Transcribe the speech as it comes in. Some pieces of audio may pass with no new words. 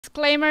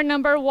Disclaimer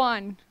number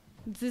 1.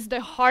 This is the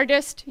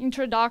hardest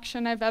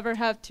introduction I've ever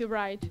had to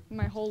write in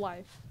my whole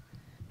life.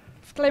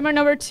 Disclaimer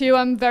number 2,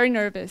 I'm very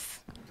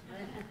nervous.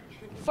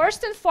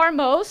 First and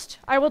foremost,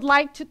 I would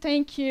like to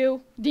thank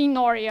you, Nitin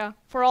Nohria,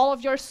 for all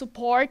of your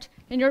support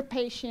and your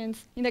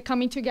patience in the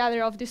coming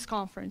together of this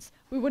conference.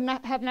 We would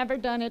not have never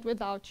done it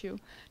without you.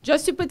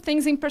 Just to put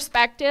things in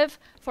perspective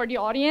for the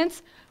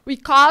audience, we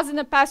caused in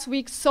the past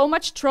week so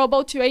much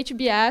trouble to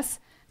HBS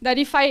that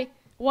if I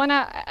want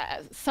to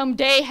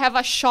someday have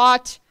a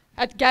shot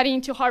at getting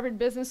into Harvard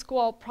Business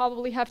School, I'll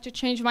probably have to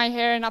change my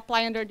hair and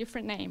apply under a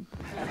different name.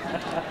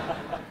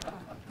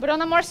 But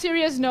on a more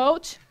serious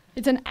note,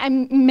 it's an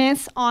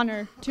immense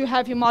honor to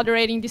have you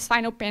moderating this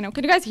final panel.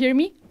 Can you guys hear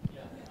me?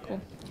 Yeah. Cool.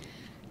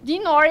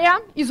 Nitin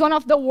Nohria is one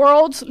of the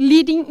world's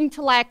leading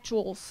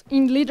intellectuals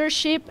in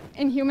leadership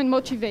and human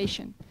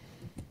motivation.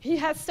 He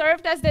has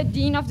served as the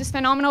dean of this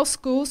phenomenal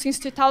school since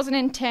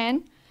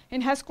 2010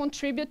 and has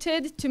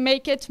contributed to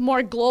make it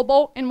more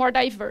global and more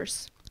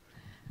diverse.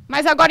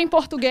 Mas agora em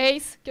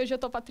português, que hoje eu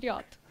estou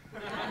patriota.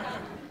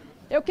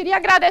 Eu queria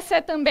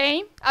agradecer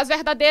também as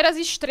verdadeiras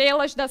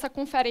estrelas dessa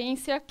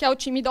conferência, que é o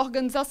time da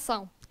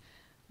organização.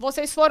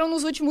 Vocês foram,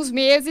 nos últimos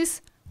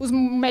meses, o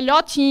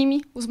melhor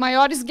time, os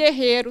maiores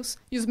guerreiros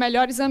e os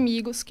melhores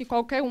amigos que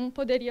qualquer um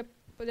poderia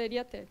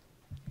ter.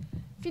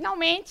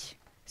 Finalmente,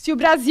 se o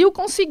Brasil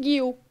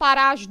conseguiu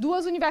parar as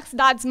 2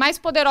 universidades mais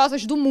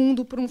poderosas do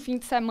mundo por um fim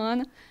de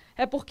semana,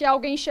 é porque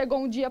alguém chegou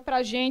um dia para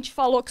a gente e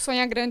falou que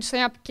sonhar grande e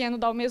sonhar pequeno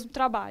dá o mesmo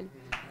trabalho.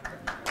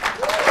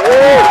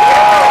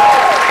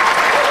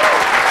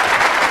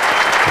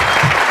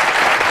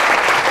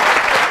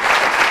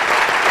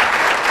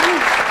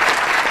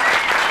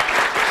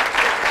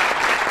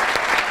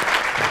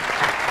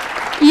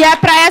 E é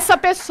para essa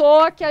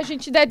pessoa que a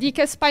gente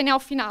dedica esse painel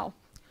final.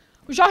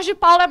 O Jorge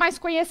Paulo é mais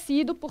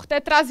conhecido por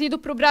ter trazido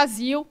para o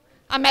Brasil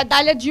a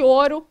medalha de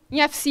ouro em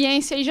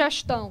eficiência e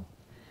gestão.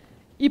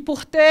 E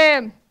por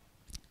ter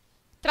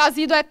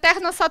trazido a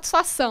eterna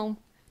satisfação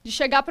de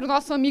chegar para o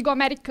nosso amigo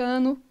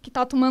americano que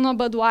está tomando uma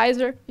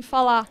Budweiser e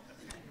falar: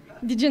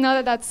 Did you know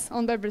that that's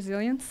on the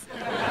Brazilians?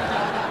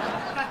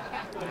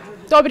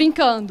 Tô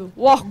brincando.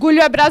 O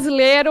orgulho é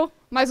brasileiro,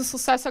 mas o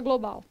sucesso é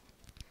global.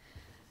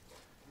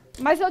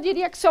 Mas eu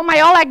diria que seu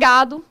maior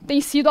legado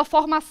tem sido a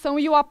formação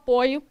e o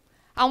apoio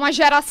a uma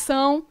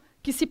geração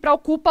que se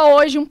preocupa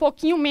hoje um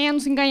pouquinho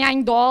menos em ganhar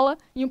em dólar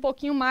e um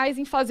pouquinho mais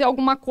em fazer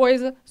alguma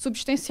coisa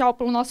substancial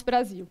para o nosso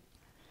Brasil.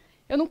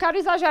 Eu não quero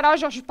exagerar,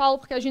 Jorge Paulo,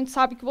 porque a gente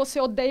sabe que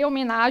você odeia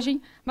homenagem,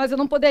 mas eu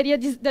não poderia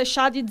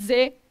deixar de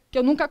dizer que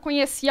eu nunca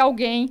conheci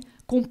alguém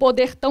com um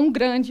poder tão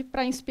grande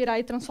para inspirar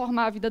e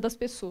transformar a vida das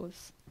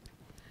pessoas.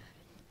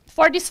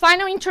 For this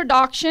final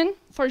introduction,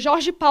 for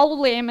Jorge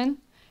Paulo Lemann,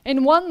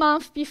 and 1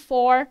 month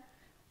before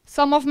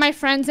some of my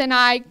friends and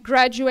I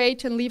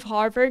graduate and leave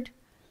Harvard,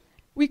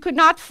 we could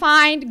not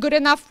find good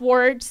enough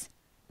words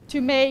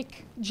to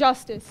make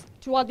justice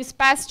to what these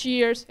past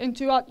years and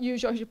to what you,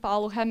 Jorge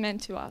Paulo, have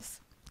meant to us.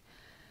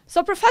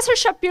 So Professor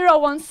Shapiro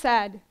once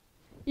said,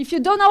 if you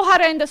don't know how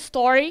to end a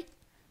story,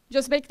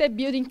 just make the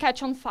building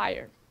catch on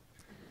fire.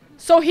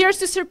 So here's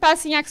to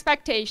surpassing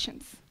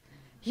expectations.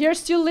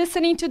 Here's to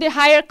listening to the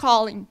higher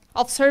calling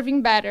of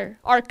serving better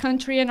our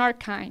country and our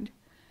kind.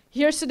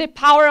 Here's to the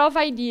power of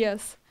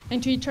ideas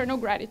and to eternal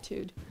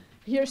gratitude.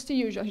 Here's to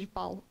you, Jorge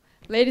Paulo.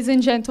 Ladies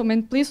and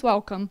gentlemen, please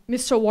welcome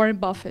Mr. Warren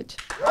Buffett.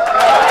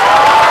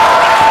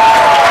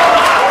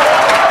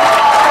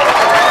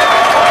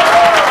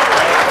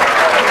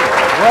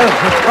 Well,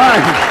 it's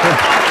fine.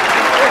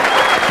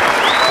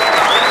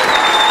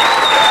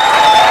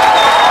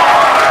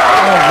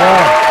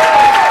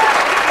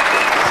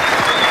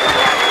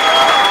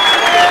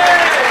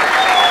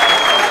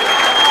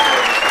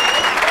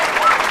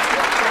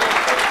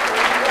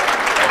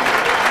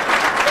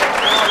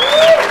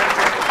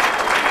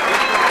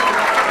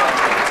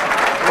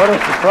 What a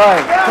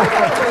surprise.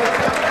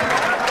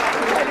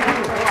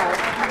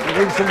 You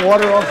need some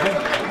water also?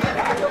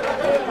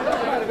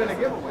 Might have been a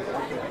giveaway.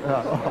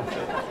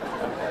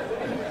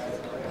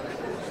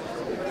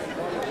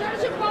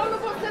 Jorge Paulo,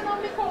 você não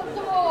me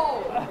contou!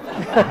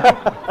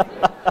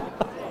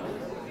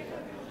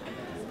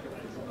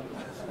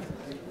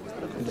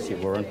 Good to see you,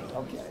 Warren.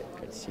 Okay.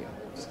 Good to see you.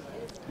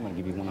 I'm going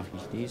to give you one of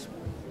each of these.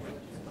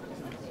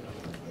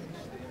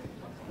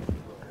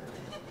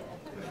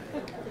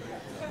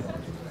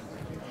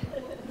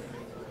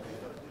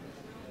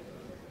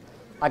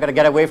 I got to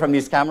get away from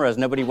these cameras.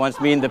 Nobody wants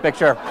me in the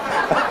picture.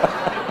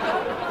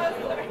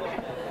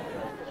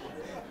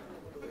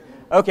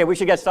 Okay, we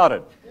should get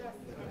started.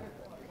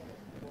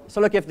 So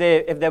look, if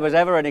there was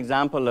ever an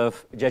example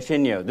of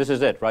Jairzinho, this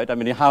is it, right? I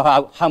mean,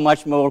 how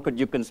much more could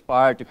you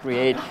conspire to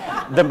create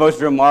the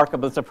most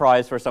remarkable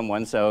surprise for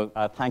someone? So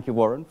thank you,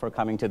 Warren, for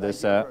coming to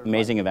this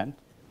amazing event.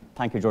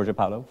 Thank you, Jorge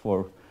Paulo,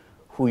 for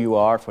who you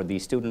are, for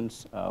these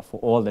students, for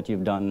all that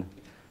you've done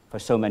for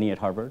so many at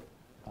Harvard,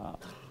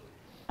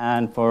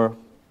 and for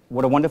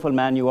what a wonderful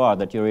man you are,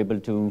 that you're able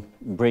to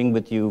bring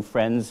with you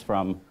friends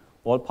from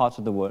all parts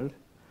of the world,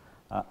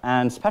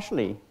 and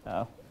especially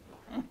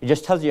it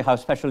just tells you how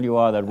special you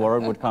are that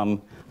Warren would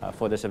come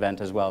for this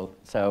event as well.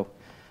 So,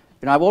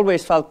 you know, I've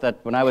always felt that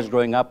when I was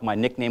growing up, my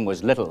nickname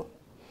was Little.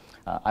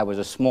 I was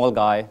a small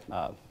guy,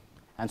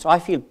 and so I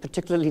feel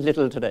particularly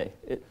little today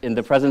in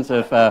the presence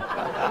of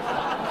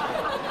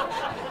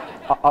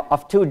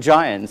two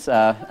giants.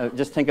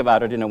 Just think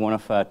about it, you know, one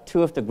of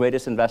two of the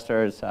greatest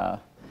investors,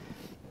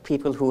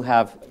 people who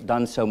have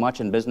done so much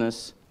in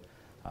business,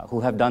 who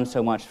have done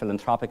so much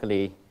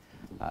philanthropically.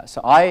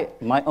 So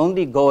my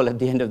only goal at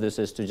the end of this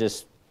is to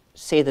just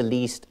say the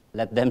least,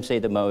 let them say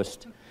the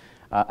most,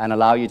 and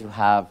allow you to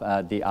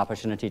have the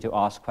opportunity to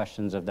ask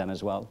questions of them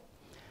as well.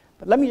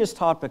 But let me just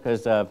start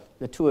because the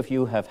two of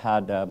you have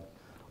had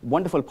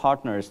wonderful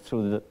partners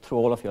through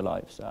all of your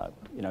lives.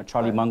 You know,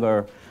 Charlie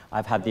Munger,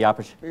 I've had the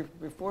opportunity.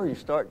 Before you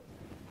start,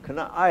 can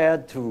I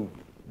add to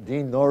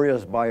Dean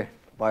Nohria's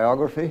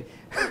biography?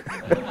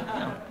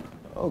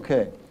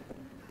 Okay.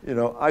 You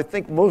know, I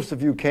think most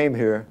of you came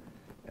here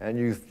and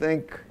you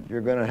think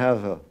you're going to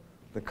have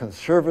the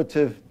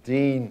conservative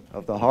dean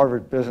of the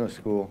Harvard Business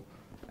School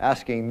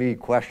asking me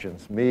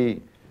questions,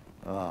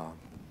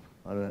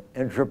 an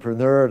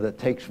entrepreneur that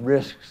takes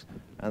risks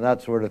and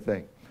that sort of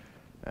thing.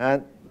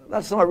 And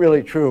that's not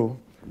really true,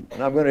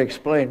 and I'm going to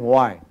explain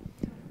why.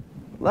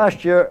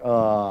 Last year,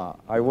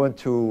 I went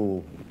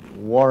to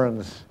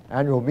Warren's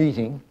annual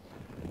meeting,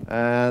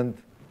 and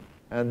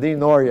Dean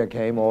Nohria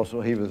came also.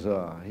 He was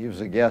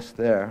a guest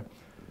there.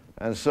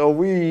 And so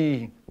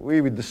we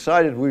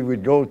decided we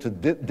would go to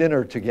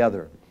dinner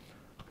together,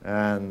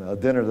 and a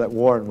dinner that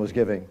Warren was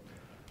giving.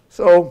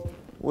 So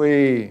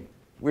we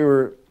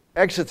were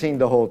exiting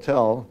the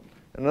hotel,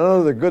 and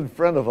another good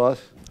friend of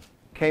us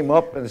came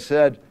up and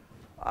said,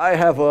 I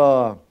have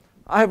a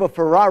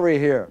Ferrari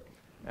here,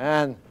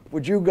 and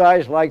would you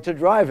guys like to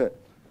drive it?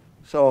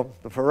 So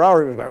the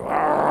Ferrari was going,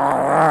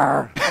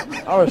 I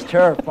was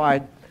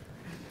terrified.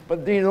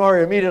 But Dean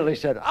Nohria immediately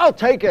said, I'll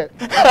take it.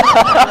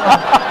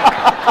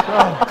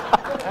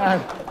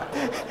 And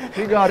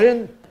he got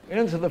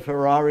into the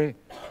Ferrari.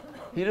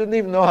 He didn't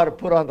even know how to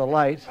put on the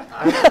lights.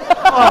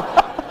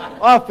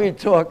 Off he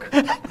took.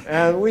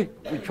 And we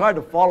tried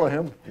to follow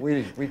him.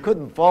 We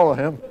couldn't follow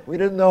him. We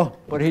didn't know,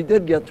 but he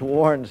did get to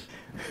Warren's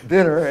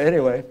dinner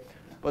anyway.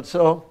 But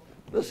so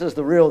this is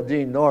the real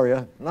Dean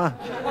Nohria,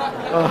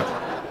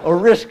 a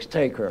risk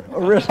taker, a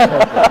risk taker.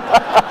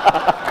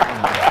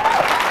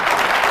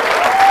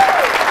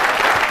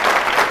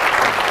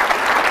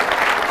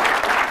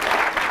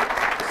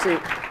 See,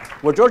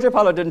 what Jorge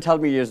Paulo didn't tell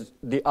me is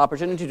the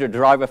opportunity to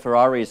drive a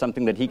Ferrari is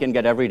something that he can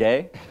get every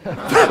day.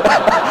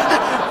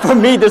 For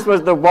me, this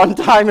was the one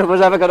time it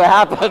was ever going to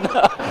happen.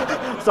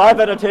 So I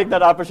better take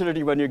that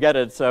opportunity when you get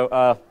it.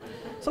 So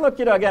look,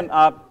 you know, again,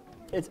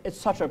 it's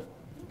such a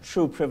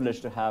true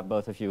privilege to have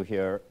both of you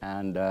here.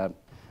 And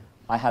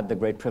I had the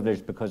great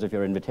privilege because of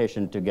your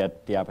invitation to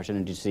get the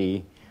opportunity to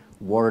see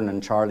Warren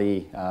and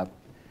Charlie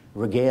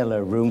regale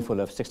a room full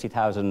of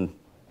 60,000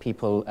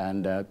 people.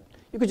 And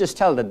you could just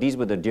tell that these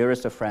were the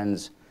dearest of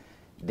friends.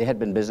 They had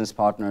been business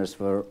partners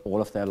for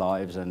all of their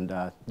lives, and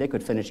they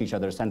could finish each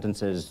other's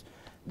sentences.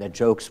 Their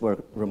jokes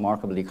were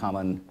remarkably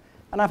common.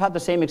 And I've had the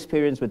same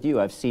experience with you.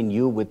 I've seen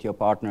you with your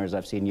partners.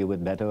 I've seen you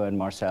with Beto and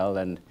Marcel.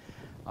 And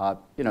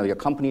you know, your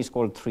company's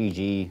called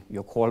 3G.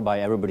 You're called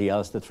by everybody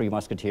else the Three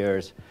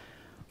Musketeers.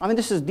 I mean,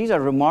 these are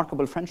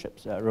remarkable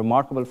friendships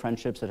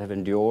that have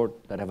endured,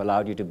 that have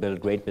allowed you to build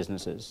great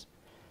businesses.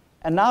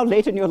 And now,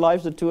 late in your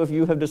lives, the two of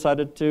you have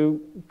decided to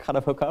kind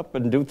of hook up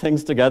and do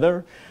things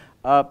together.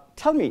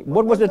 Tell me,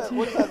 what was it?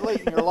 What's that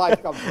late in your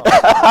life come from?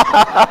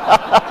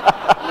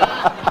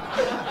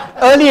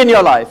 Early in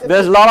your life.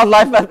 There's a lot of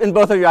life in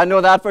both of you. I know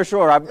that for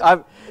sure. If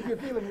you're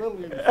feeling little,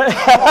 you're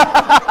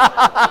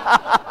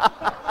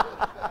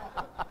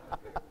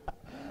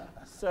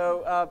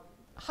So,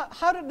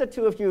 how did the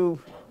two of you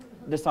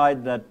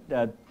decide that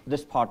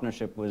this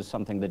partnership was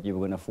something that you were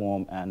going to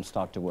form and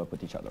start to work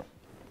with each other?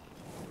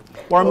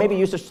 Or maybe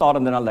you should start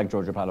and then I'll let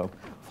Jorge Paulo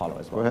follow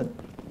as well. Go ahead.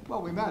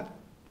 Well, we met.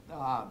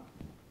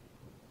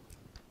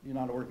 You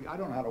know how to work? I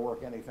don't know how to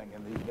work anything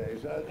in these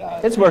days.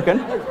 It's working.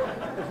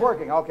 It's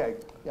working. Okay.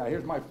 Yeah.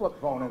 Here's my flip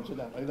phone,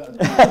 incidentally.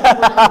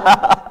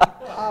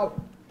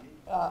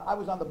 I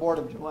was on the board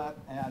of Gillette,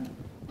 and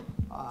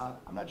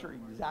I'm not sure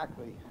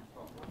exactly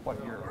what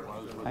year it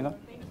was. Hang on.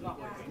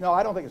 No,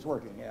 I don't think it's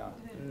working. Yeah.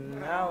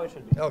 Now it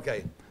should be.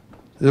 Okay.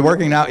 Is it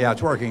working now? Yeah,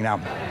 it's working now.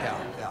 Yeah.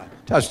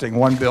 Testing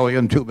 1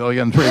 billion, 2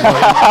 billion, 3 billion.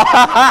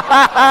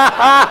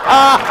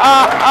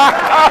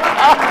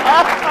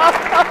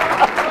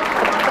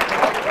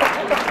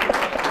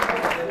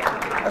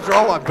 After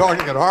all, I'm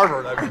talking at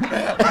Harvard.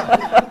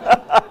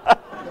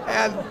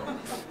 And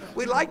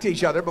we liked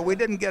each other, but we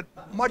didn't get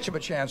much of a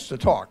chance to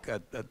talk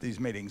at these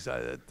meetings.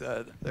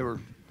 They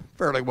were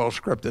fairly well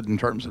scripted in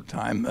terms of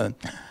time.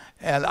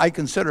 And I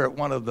consider it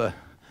one of the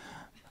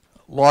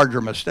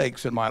larger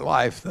mistakes in my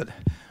life that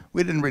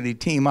we didn't really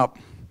team up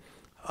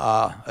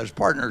as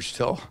partners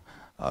till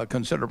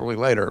considerably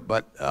later.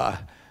 But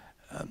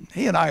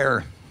he and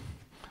I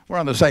we're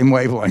on the same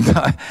wavelength.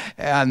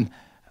 And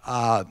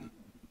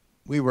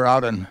we were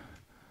out in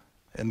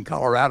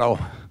Colorado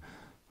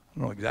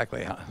don't know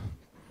exactly how,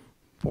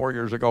 4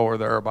 years ago or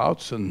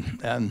thereabouts,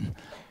 and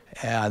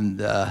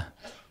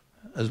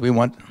as we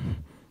went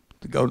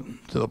to go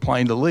to the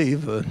plane to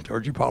leave,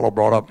 Jorge Paulo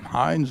brought up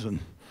Heinz,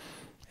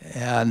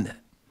 and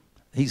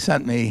he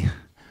sent me,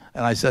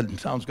 and I said,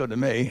 sounds good to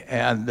me,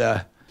 and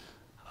a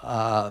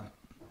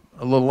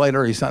little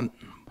later he sent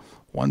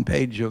 1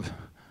 page of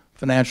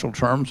financial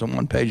terms and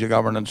 1 page of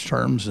governance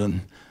terms,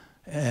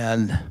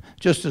 and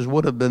just as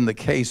would have been the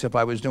case if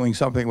I was doing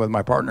something with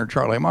my partner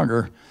Charlie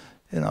Munger,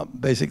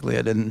 basically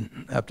I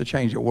didn't have to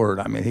change a word.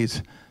 I mean,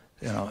 he's,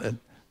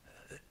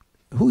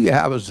 who you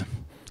have as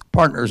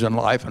partners in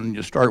life, and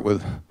you start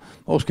with,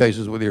 most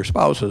cases, with your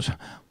spouses,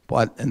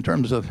 but in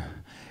terms of,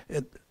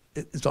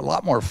 it's a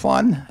lot more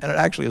fun, and it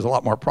actually is a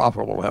lot more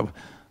profitable to have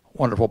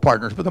wonderful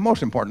partners. But the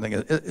most important thing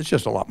is it's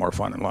just a lot more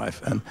fun in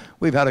life, and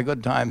we've had a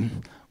good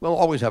time. We'll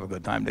always have a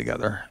good time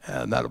together,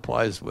 and that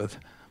applies with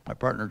my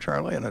partner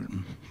Charlie,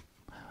 and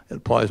it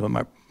applies with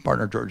my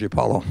partner Jorge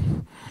Paulo.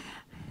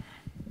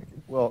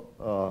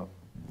 Well,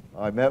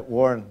 I met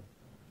Warren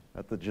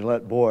at the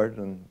Gillette board,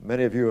 and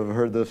many of you have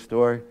heard this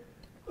story,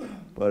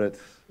 but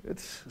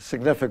it's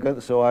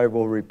significant, so I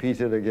will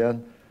repeat it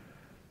again.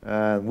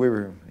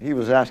 And he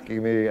was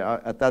asking me,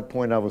 at that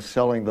point I was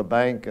selling the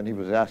bank, and he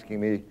was asking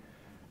me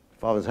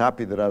if I was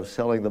happy that I was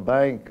selling the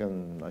bank,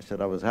 and I said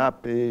I was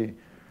happy.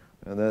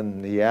 And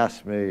then he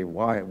asked me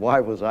why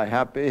was I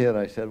happy, and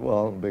I said,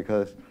 well,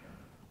 because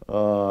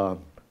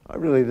I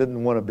really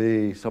didn't want to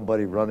be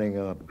somebody running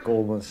a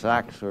Goldman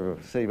Sachs, or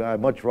say I'd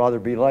much rather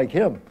be like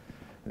him.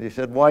 And he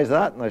said, why is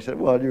that? And I said,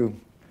 well, you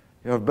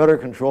have better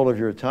control of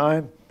your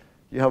time,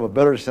 you have a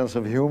better sense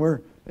of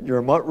humor, and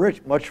you're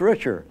much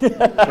richer.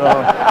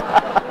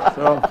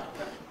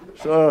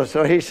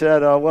 So he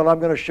said, well, I'm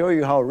going to show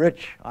you how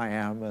rich I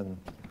am. And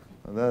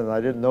then I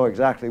didn't know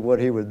exactly what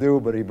he would do,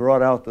 but he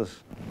brought out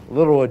this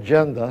little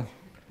agenda,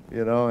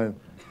 and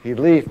he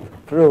leafed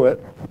through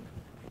it,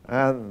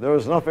 and there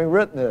was nothing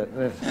written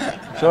in it.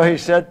 So he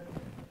said,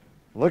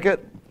 look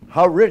at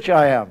how rich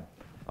I am.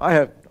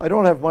 I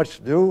don't have much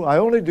to do. I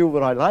only do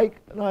what I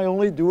like, and I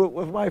only do it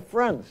with my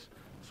friends.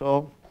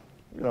 So,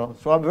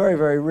 so I'm very,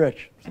 very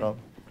rich. So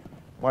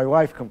my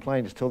wife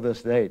complains till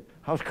this day,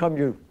 how come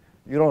you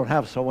don't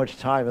have so much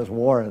time as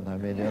Warren? I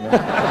mean,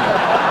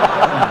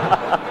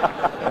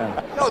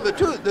 No, the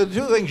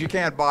two things you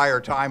can't buy are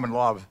time and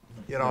love,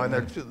 and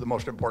they're two of the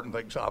most important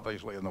things,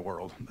 obviously, in the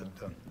world.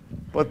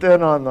 But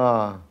then on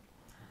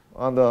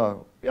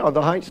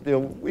the Heinz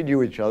deal, we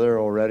knew each other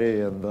already,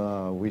 and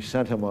we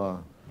sent him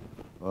a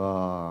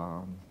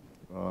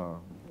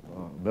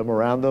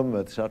memorandum,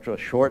 etc.,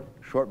 short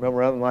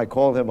memorandum. I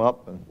called him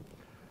up, and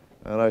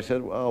I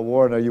said, well,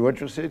 Warren, are you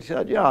interested? He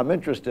said, yeah, I'm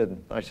interested.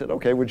 I said,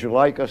 okay, would you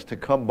like us to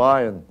come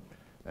by and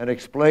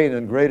explain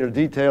in greater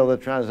detail the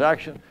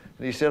transaction?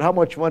 And he said, how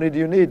much money do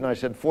you need? And I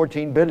said,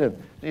 14 billion.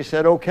 And he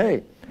said,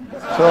 okay.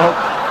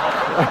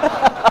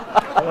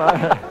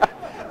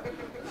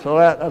 So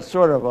that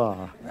sort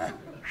of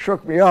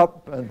shook me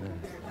up. And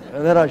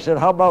then I said,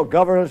 how about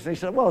governance? And he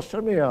said, well,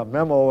 send me a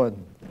memo,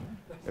 and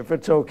if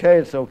it's okay,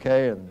 it's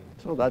okay. And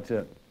so that's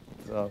it.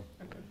 So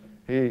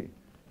you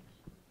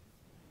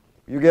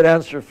get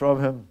answers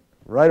from him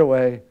right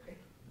away.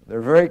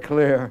 They're very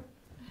clear,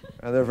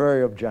 and they're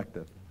very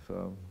objective.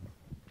 So.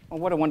 Oh,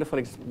 what a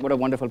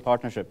wonderful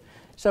partnership.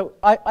 So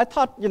I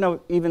thought,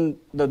 even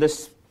though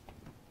this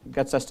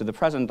gets us to the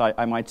present,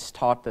 I might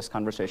start this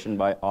conversation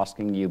by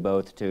asking you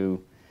both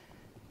to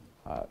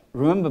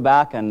remember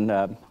back, and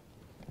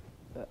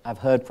I've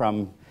heard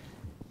from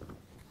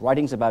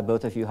writings about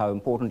both of you how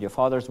important your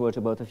fathers were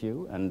to both of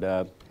you, and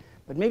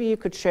but maybe you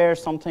could share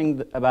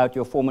something about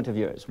your formative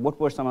years. What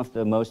were some of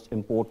the most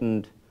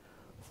important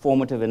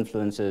formative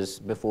influences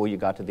before you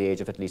got to the age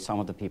of at least some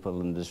of the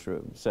people in this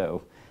room?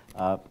 So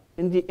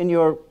in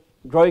your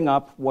growing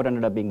up, what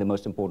ended up being the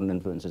most important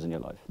influences in your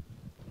life?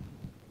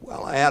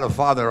 Well, I had a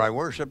father I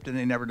worshipped, and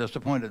he never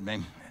disappointed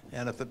me.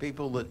 And if the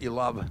people that you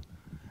love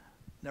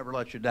never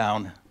let you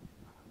down,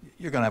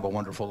 you're going to have a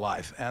wonderful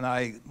life. And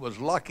I was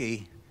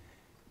lucky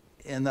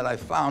in that I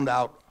found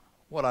out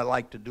what I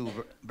liked to do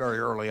very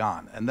early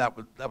on, and that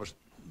was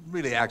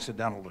really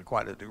accidental to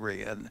quite a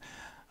degree. And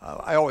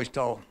I always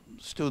tell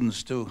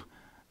students to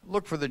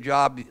look for the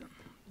job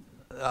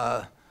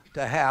to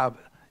have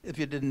if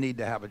you didn't need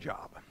to have a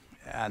job.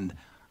 And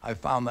I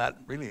found that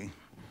really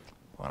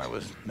when I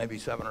was maybe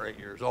 7 or 8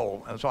 years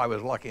old, and so I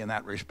was lucky in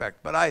that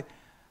respect. But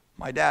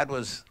my dad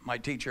was my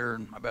teacher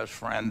and my best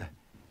friend,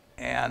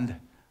 and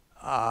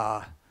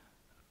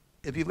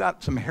if you've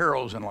got some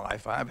heroes in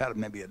life, I've had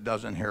maybe a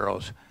dozen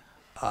heroes,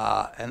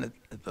 and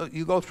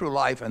you go through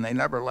life and they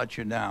never let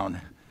you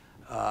down,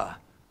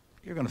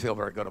 you're going to feel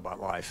very good about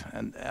life,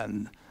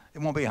 and it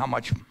won't be how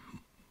much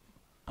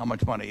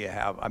money you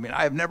have. I mean,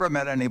 I've never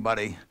met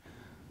anybody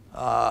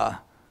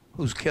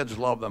whose kids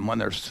love them when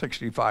they're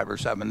 65 or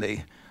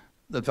 70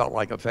 that felt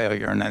like a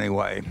failure in any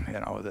way,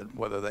 that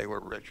whether they were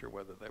rich or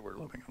whether they were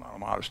living on a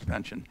modest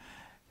pension.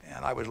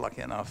 And I was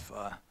lucky enough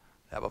to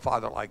have a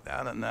father like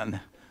that, and then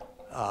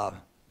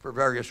for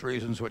various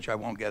reasons, which I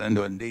won't get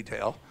into in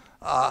detail,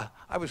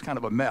 I was kind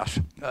of a mess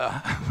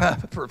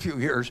for a few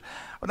years.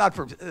 Well,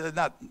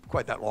 not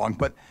quite that long,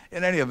 but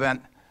in any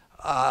event,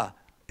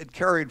 it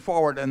carried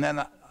forward, and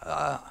then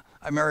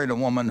I married a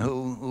woman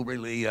who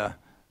really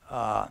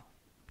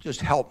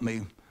just helped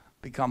me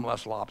become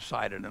less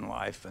lopsided in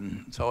life.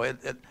 And so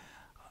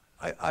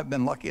I've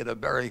been lucky at a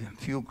very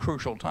few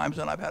crucial times,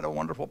 and I've had a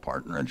wonderful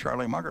partner in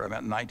Charlie Munger. I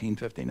met in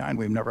 1959.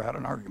 We've never had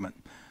an argument.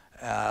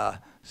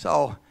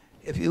 So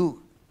if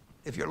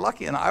you're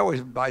lucky, and I always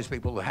advise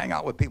people to hang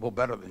out with people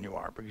better than you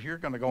are, because you're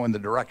going to go in the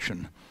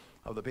direction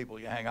of the people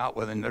you hang out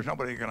with, and there's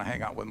nobody you're going to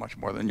hang out with much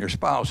more than your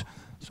spouse.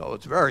 So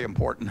it's very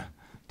important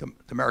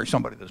to marry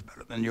somebody that's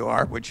better than you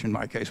are, which in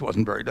my case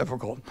wasn't very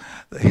difficult.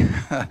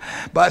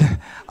 But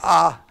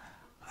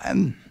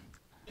and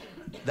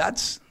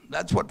that's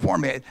what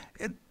formed me.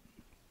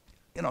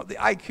 You know, the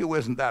IQ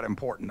isn't that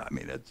important. I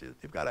mean,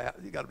 you've got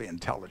to be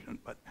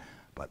intelligent, but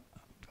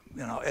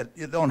you know,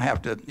 you don't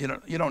have to.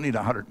 You don't need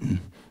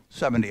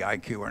 170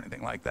 IQ or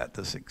anything like that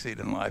to succeed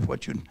in life.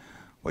 What you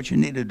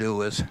need to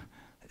do is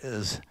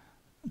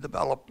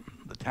develop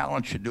the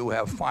talents you do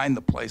have. Find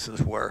the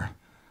places where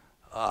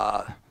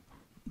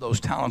those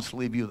talents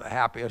leave you the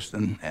happiest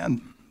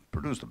and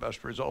produce the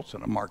best results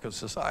in a market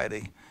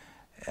society,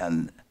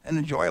 and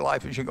enjoy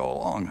life as you go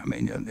along. I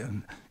mean,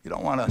 you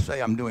don't want to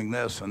say I'm doing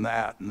this and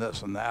that and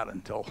this and that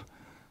until,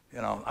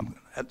 you know,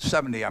 at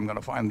 70 I'm going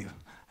to finally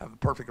have a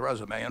perfect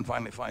resume and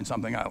finally find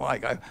something I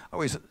like. I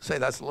always say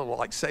that's a little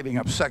like saving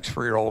up sex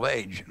for your old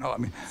age. You know, I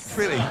mean, it's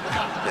really,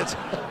 it's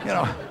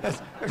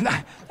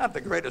not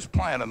the greatest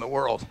plan in the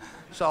world.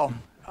 So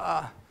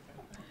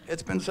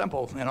it's been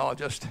simple, you know,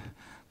 just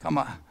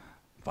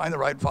find the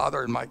right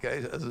father in my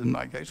case,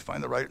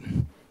 find the right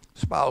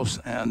spouse,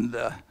 and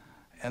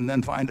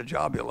then find a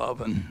job you love,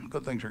 and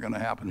good things are going to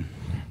happen.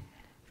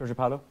 Jorge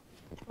Paulo?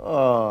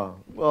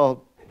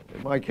 Well,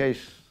 in my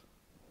case,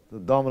 the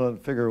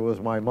dominant figure was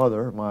my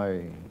mother.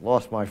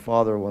 Lost my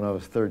father when I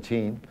was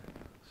 13,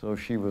 so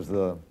she was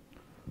the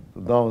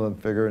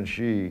dominant figure, and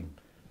she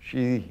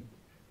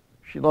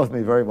loved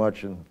me very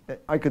much, and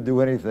I could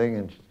do anything,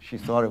 and she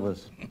thought it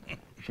was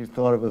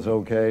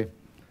okay.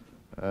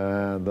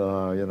 And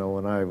you know,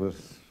 when I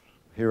was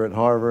here at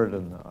Harvard,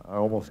 and I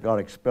almost got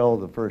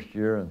expelled the first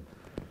year, and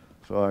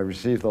so I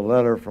received a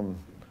letter from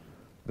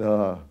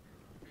the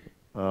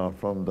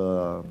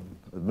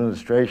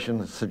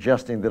administration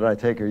suggesting that I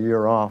take a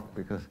year off,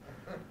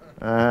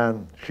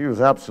 and she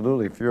was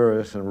absolutely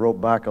furious and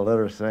wrote back a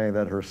letter saying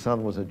that her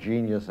son was a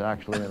genius,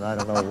 actually, and I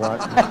don't know what.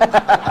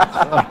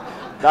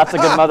 That's a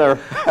good mother.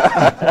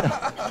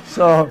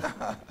 So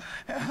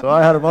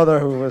I had a mother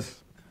who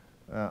was.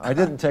 I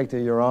didn't take the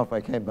year off.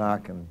 I came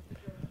back,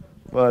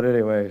 but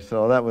anyway,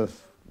 so that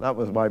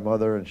was my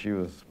mother, and she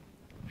was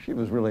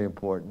really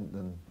important,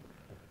 and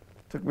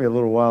it took me a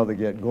little while to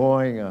get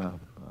going.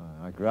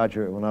 I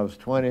graduated when I was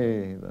 20,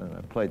 then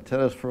I played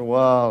tennis for a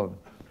while,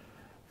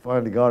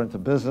 finally got into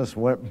business,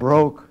 went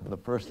broke in the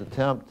first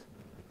attempt,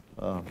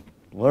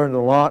 learned a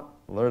lot.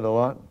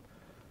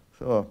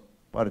 So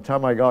by the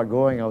time I got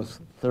going, I was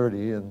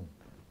 30, and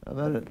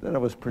then it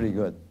was pretty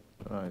good.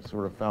 I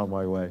sort of found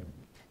my way.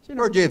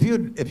 Georgie,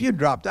 if you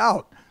dropped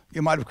out,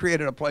 you might have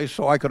created a place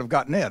so I could have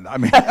gotten in. I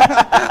mean,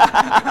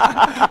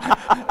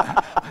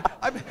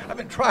 I've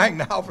been trying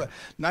now from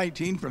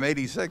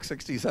 86,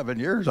 67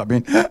 years. I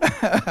mean,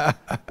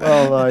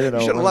 well, you know,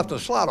 should have left a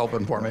slot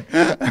open for me.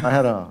 I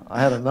had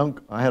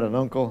an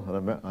uncle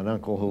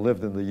who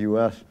lived in the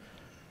U.S.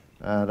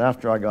 And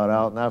after I got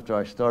out and after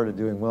I started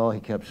doing well, he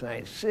kept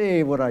saying,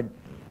 "See what I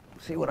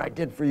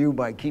did for you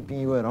by keeping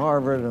you at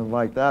Harvard," and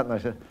like that. And I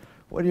said,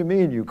 "What do you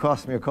mean? You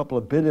cost me a couple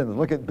of billion.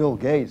 Look at Bill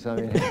Gates." I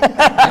mean,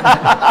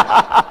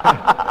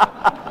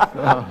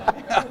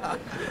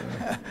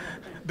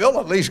 Bill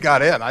at least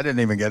got in. I didn't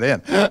even get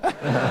in.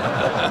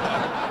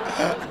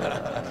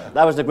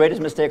 That was the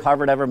greatest mistake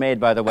Harvard ever made,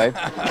 by the way.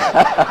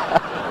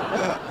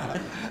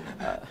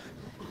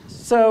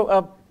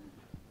 So,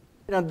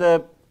 you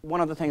know,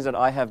 one of the things that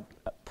I have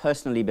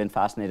personally been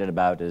fascinated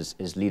about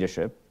is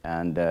leadership,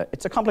 and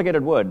it's a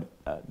complicated word.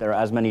 There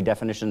are as many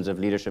definitions of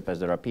leadership as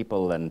there are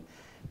people, and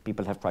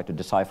people have tried to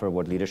decipher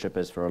what leadership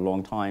is for a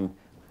long time.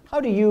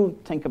 How do you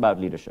think about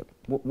leadership?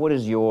 What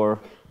is your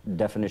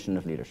definition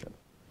of leadership?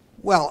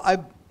 Well,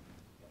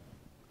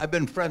 I've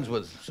been friends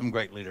with some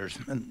great leaders,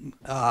 and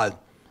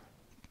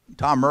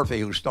Tom Murphy,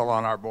 who's still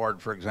on our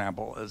board, for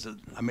example,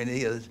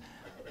 he is.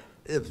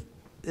 If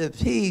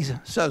he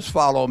says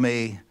follow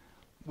me,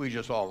 we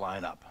just all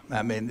line up.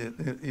 I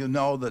mean, you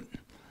know that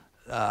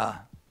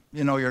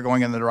you're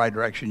going in the right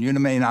direction. You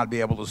may not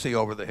be able to see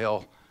over the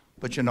hill,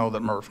 but you know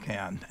that Murph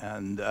can.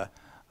 And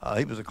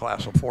he was a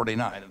class of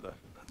 '49 at the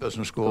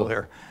business school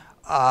here.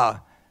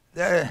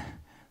 They're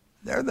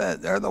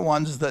the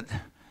ones that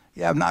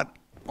you have not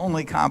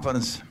only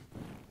confidence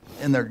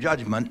in their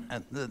judgment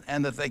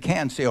and that they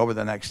can see over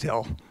the next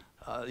hill,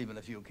 even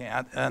if you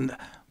can't.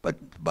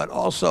 But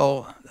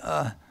also,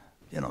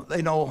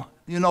 they know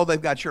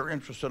they've got your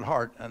interest at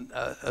heart, and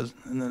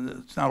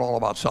it's not all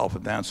about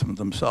self-advancement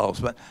themselves.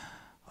 But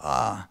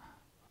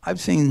I've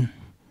seen,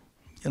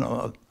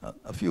 a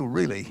few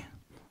really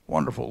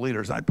wonderful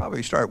leaders. I'd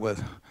probably start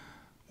with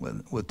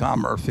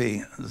Tom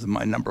Murphy. This is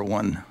my number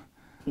one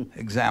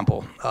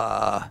example.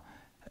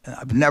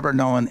 I've never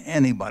known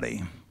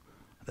anybody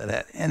that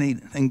had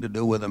anything to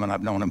do with him, and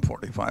I've known him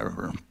 45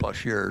 or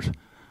plus years,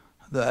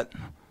 that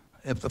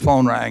if the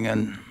phone rang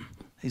and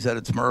he said,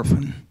 "It's Murph,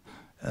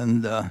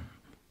 and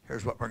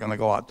here's what we're going to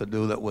go out to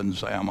do," that wouldn't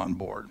say, "I'm on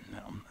board."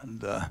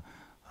 And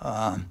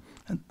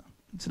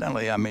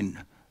incidentally, I mean,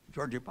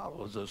 Jorge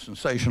Paulo is a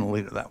sensational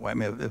leader that way. I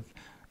mean,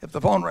 if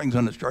the phone rings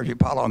and it's Jorge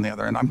Paulo on the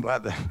other end, I'm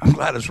glad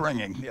it's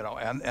ringing, you know,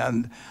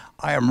 and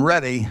I am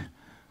ready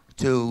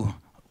to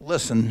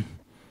listen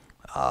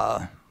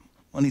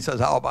when he says,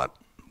 what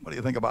do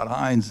you think about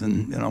Heinz?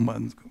 And, you know, my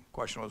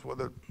question was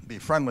whether it be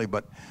friendly,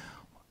 but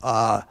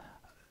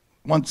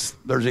once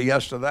there's a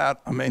yes to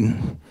that, I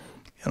mean,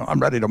 you know, I'm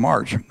ready to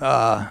march.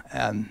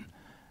 And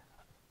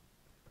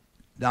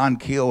Don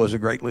Keel was a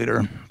great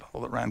leader,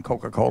 fellow that ran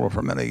Coca-Cola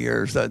for many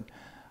years. That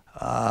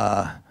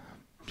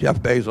Jeff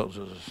Bezos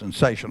is a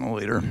sensational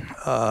leader.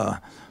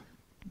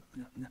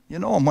 You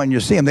know them when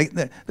you see them.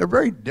 They're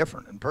very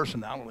different in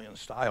personality and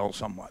style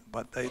somewhat,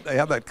 but they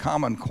have that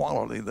common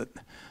quality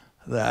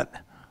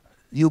that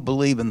you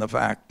believe in the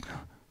fact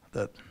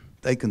that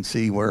they can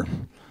see where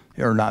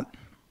you're not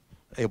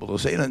able to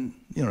see it. And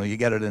you know, you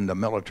get it into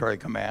military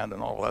command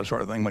and all that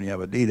sort of thing when you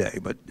have a D-Day,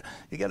 but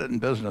you get it in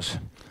business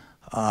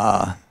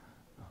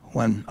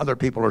when other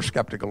people are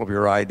skeptical of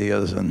your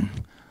ideas and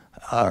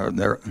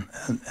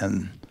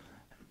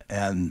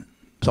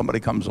somebody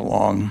comes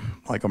along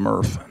like a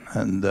Murph,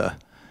 and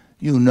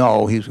you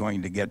know he's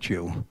going to get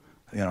you.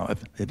 You know,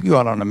 if you go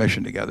out on a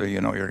mission together,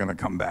 you know you're going to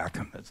come back.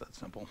 It's that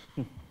simple.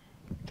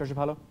 Jorge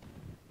Paulo?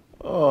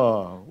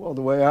 Well,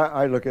 the way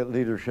I look at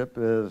leadership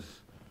is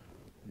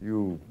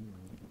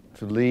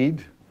to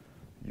lead,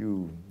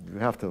 you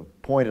have to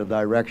point a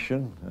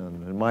direction,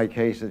 and in my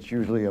case, it's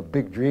usually a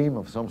big dream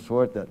of some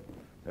sort that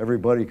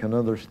everybody can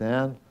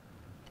understand,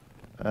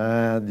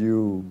 and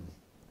you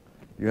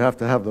have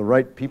to have the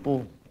right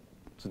people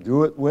to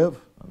do it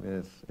with. I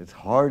mean, it's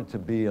hard to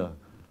be a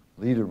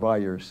leader by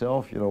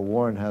yourself. You know,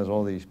 Warren has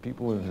all these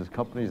people in his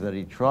companies that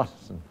he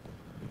trusts,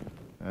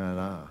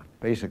 and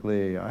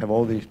basically I have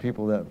all these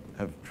people that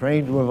have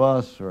trained with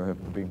us or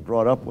have been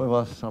brought up with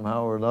us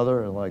somehow or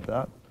another, and like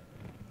that.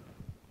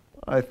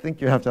 I think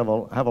you have to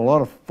have a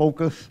lot of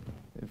focus.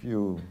 If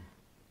you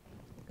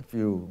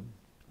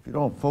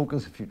don't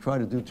focus, if you try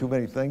to do too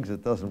many things,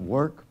 it doesn't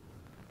work.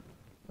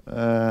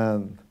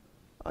 And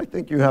I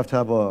think you have to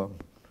have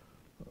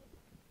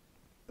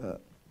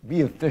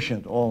be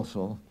efficient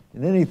also.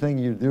 In anything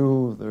you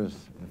do,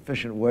 there's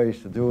efficient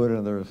ways to do it,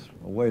 and there's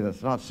a way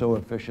that's not so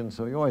efficient.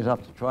 So you always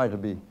have to try to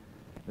be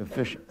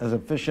as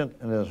efficient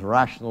and as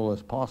rational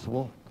as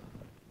possible.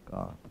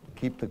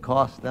 Keep the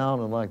costs down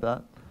and like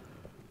that.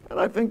 And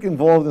I think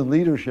involved in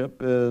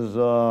leadership is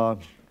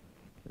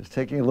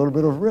taking a little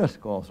bit of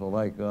risk also,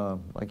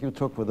 like you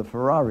took with the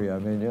Ferrari. I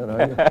mean, you know,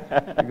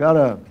 you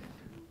gotta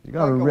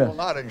risk. Will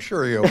not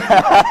insure you.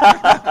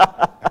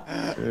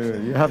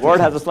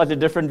 Warren has a slightly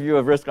different view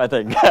of risk, I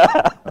think.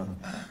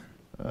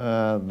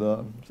 And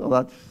so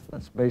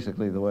that's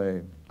basically the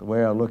way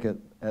I look at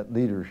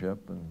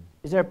leadership. And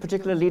is there a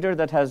particular leader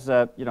that has,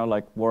 you know,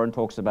 like Warren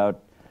talks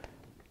about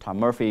Tom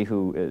Murphy,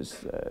 who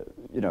is,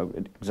 you know,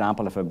 an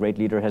example of a great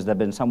leader? Has there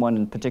been someone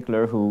in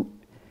particular who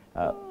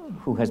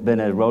has been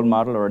a role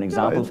model or an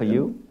example for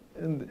you?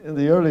 In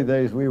the early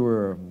days,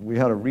 we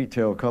had a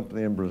retail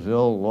company in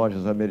Brazil,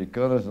 Lojas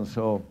Americanas, and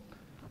so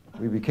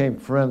we became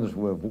friends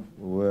with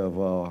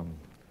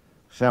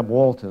Sam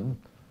Walton,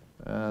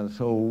 and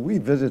so we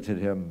visited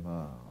him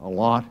a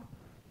lot,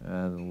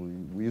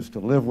 and we used to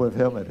live with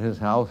him at his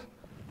house,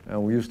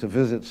 and we used to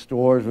visit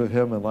stores with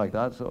him and like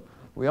that. So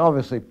we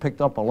obviously picked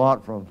up a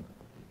lot from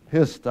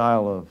his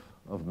style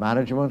of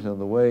management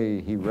and the way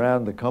he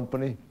ran the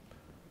company,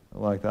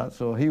 like that.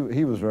 So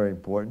he was very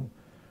important.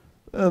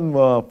 And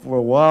for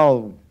a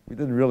while, we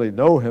didn't really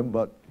know him,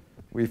 but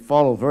we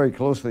followed very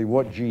closely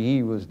what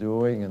GE was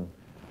doing and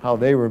how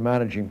they were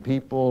managing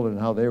people and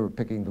how they were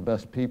picking the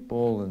best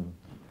people and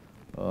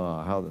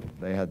how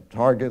they had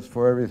targets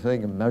for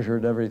everything and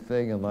measured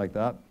everything and like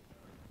that.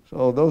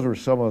 So those were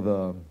some of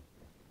the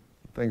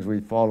things we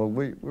followed.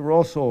 We were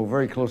also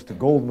very close to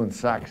Goldman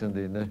Sachs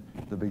in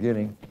the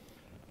beginning,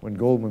 when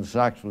Goldman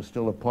Sachs was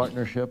still a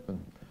partnership. And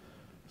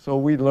so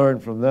we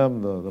learned from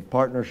them the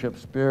partnership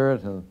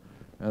spirit and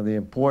the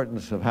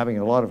importance of having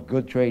a lot of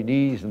good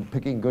trainees and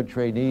picking good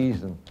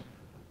trainees and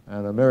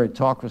a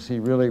meritocracy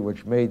really,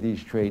 which made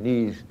these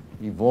trainees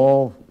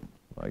evolve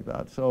like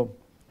that. So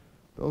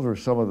those were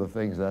some of the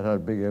things that had a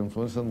big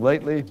influence. And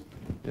lately,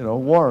 you know,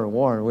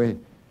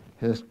 Warren,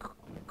 his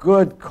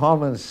good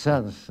common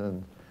sense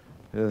and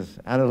his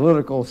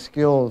analytical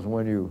skills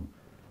when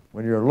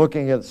you're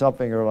looking at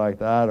something or like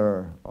that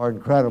are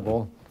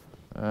incredible.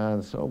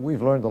 And so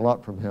we've learned a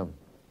lot from him.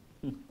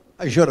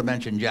 I should have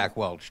mentioned Jack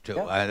Welch too.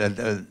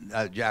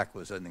 Yeah. Jack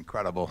was an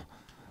incredible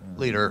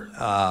leader,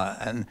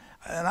 and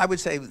I would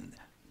say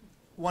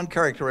one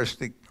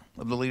characteristic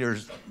of the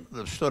leaders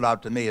that stood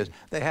out to me is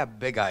they have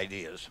big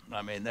ideas.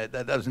 I mean, that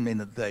doesn't mean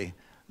that they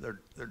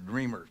they're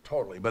dreamers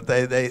totally, but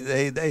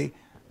they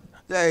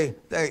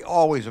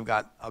always have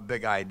got a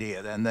big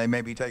idea, and they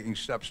may be taking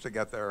steps to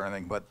get there or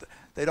anything, but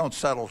they don't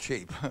settle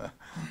cheap.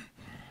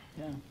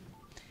 Yeah.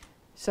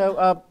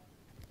 So,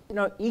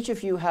 each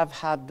of you have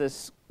had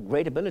this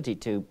great ability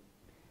to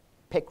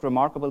pick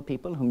remarkable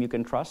people whom you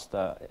can trust.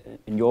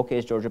 In your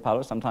case, Jorge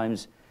Paulo,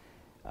 sometimes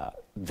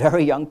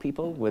very young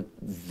people with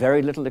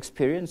very little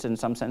experience. In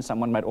some sense,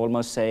 someone might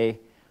almost say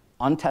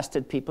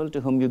untested people to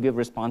whom you give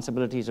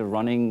responsibilities of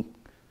running,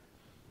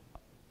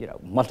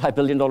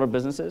 multi-billion-dollar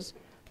businesses.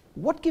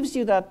 What gives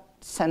you that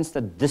sense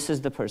that this is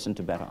the person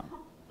to bet on?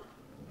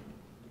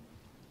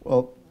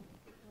 Well,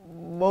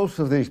 most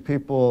of these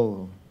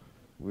people,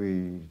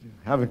 we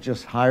haven't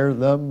just hired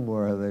them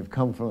or they've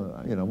come from,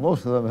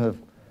 most of them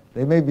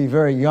they may be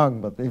very young,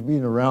 but they've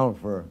been around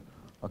for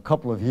a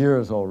couple of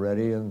years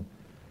already, and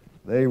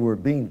they were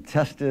being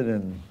tested,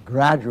 and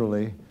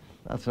gradually,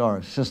 that's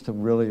our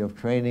system really of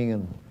training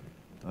and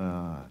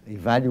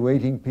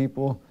evaluating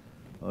people,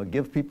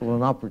 give people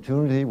an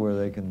opportunity where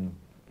they can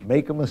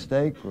make a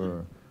mistake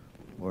or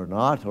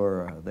not,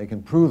 or they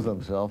can prove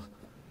themselves.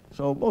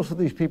 So most of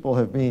these people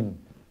have been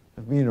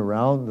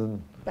around.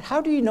 And but how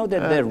do you know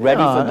that they're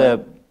ready for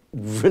the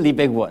really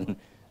big one?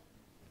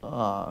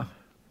 Well,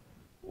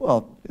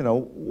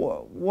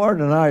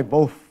 Warren and I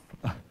both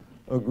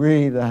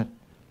agree that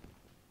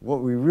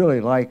what we really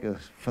like is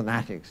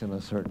fanatics in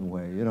a certain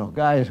way.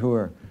 Guys who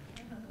are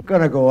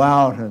going to go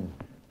out and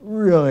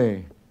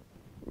really,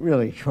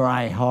 really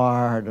try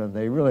hard, and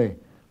they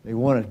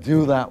want to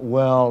do that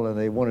well, and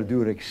they want to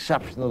do it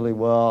exceptionally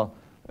well.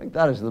 I think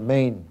that is the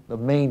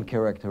main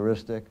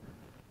characteristic,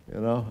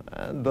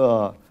 And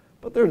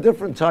but there are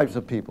different types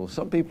of people.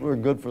 Some people are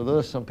good for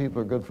this, some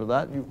people are good for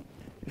that. You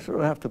sort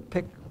of have to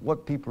pick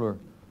what people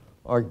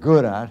are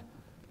good at,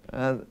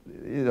 and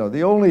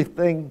the only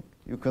thing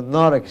you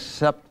cannot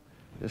accept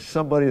is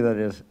somebody that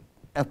is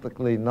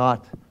ethically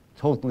not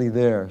totally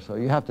there. So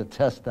you have to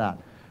test that.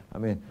 I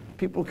mean,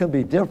 people can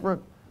be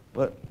different,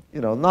 but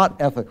not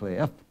ethically.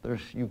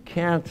 You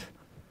can't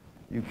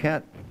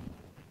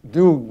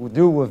do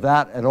with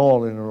that at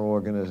all in an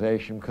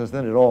organization, because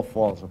then it all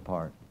falls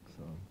apart.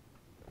 So.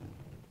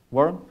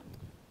 Warren?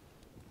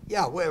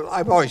 Yeah, well,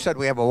 I've always said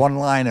we have a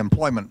one-line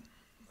employment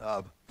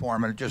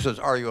form, and it just says,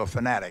 "Are you a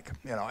fanatic?"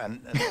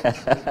 And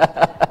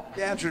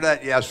the answer to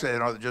that, yes.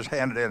 Just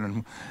hand it in.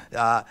 And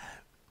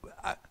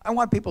I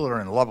want people that are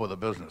in love with the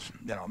business.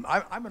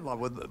 I'm in love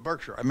with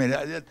Berkshire. I mean,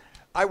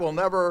 I've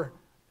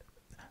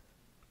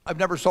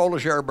never sold a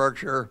share of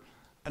Berkshire.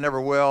 I never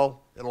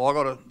will. It'll all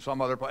go to some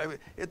other place.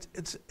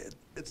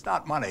 It's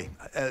not money.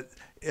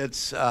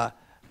 It's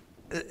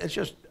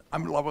just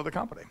I'm in love with the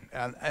company.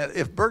 And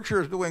if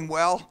Berkshire is doing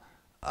well,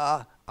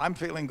 I'm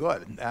feeling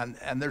good.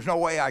 And there's no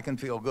way I can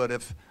feel good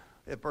if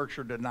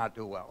Berkshire did not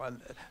do well.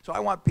 And so I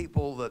want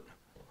people that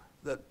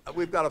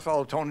we've got a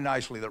fellow, Tony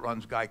Nicely, that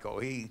runs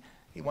Geico. He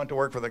went to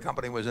work for the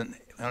company when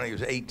he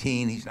was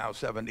 18. He's now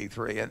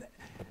 73.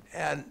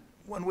 And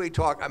when we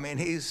talk, I mean,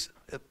 if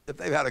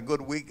they've had a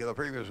good week the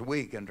previous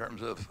week in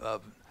terms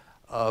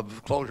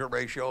of closure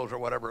ratios or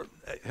whatever,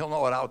 he'll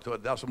know it out to a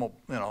decimal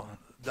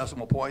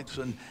points,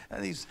 and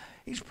he's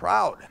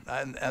proud,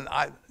 and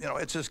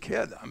it's his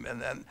kid.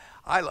 And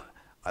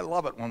I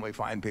love it when we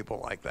find people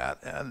like that.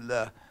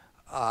 And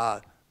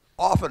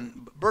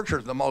often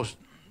Berkshire's the most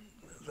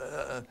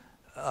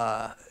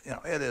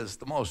it is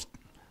the most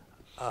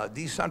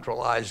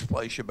decentralized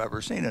place you've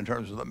ever seen in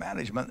terms of the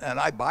management. And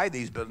I buy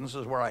these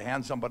businesses where I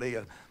hand somebody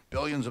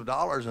billions of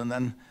dollars and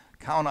then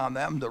count on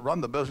them to run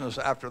the business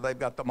after they've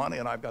got the money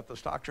and I've got the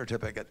stock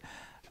certificate.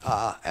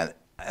 And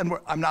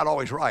I'm not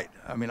always right.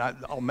 I mean,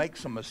 I'll make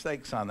some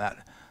mistakes on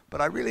that.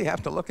 But I really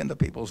have to look into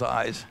people's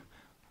eyes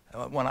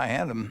when I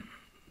hand them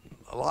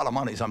a lot of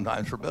money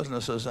sometimes for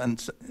businesses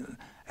and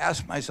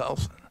ask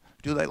myself,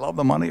 do they love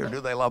the money or do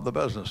they love the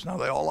business? Now,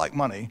 they all like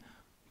money,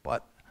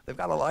 but they've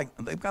got to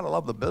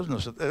love the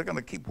business. They're going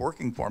to keep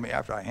working for me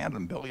after I hand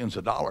them billions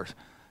of dollars,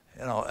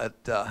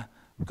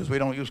 because we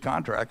don't use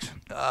contracts.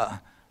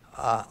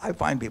 I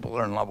find people that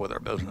are in love with their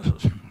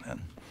businesses,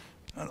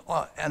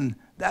 and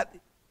that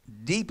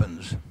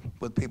deepens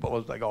with people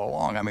as they go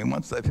along. I mean,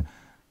 once they've,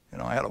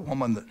 I had a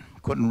woman that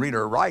couldn't read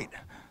or write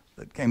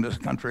that came to this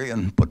country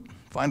and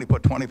finally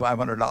put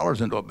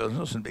 $2,500 into a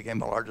business and became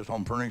the largest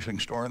home furnishing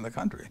store in the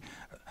country.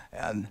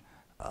 And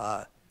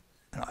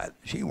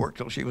she worked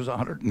till she was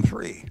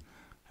 103.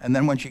 And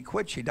then when she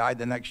quit, she died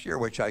the next year,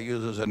 which I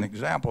use as an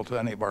example to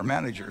any of our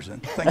managers.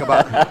 And think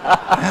about it.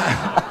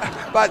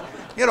 But,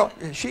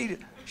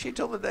 she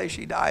till the day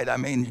she died, I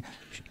mean,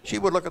 she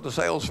would look at the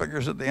sales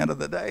figures at the end of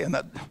the day, and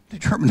that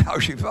determined how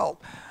she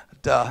felt.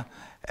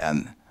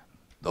 And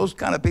those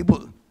kind of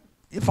people,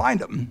 you find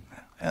them.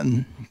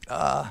 And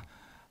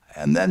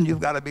then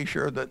you've got to be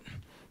sure that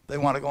they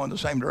want to go in the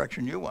same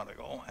direction you want to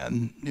go.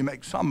 And you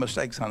make some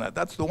mistakes on that.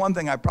 That's the one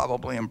thing I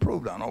probably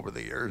improved on over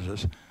the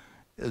years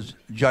is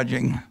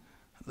judging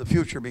the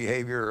future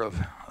behavior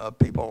of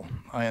people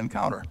I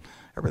encounter.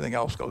 Everything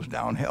else goes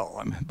downhill.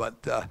 I mean,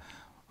 but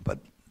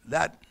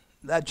that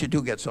that you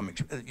do get some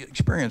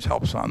experience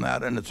helps on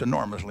that, and it's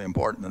enormously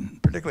important,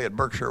 and particularly at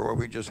Berkshire where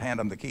we just hand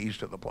them the keys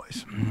to the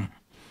place.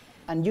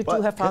 And you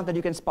too have found that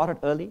you can spot it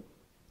early?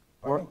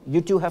 Or you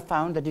too have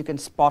found that you can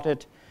spot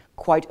it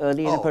quite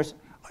early in a person?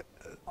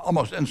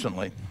 Almost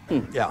instantly,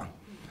 yeah.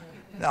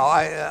 Now,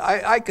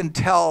 I can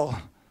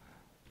tell,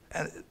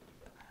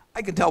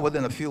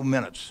 within a few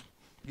minutes,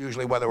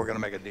 usually whether we're going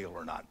to make a deal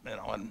or not, you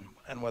know,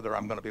 and whether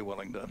I'm going to be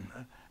willing to.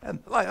 And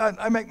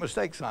I make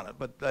mistakes on it,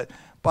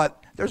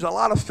 but there's a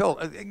lot of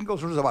filters. It can go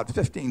through about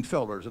 15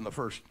 filters in the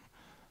first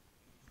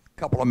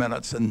couple of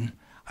minutes, and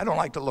I don't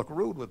like to look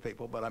rude with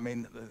people, but I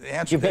mean, the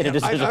answer. You made a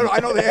decision. I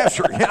know the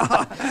answer,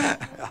 yeah.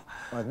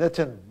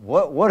 Nitin,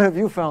 what have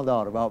you found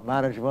out about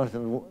management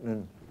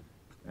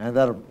and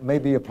that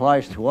maybe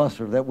applies to us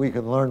or that we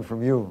can learn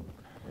from you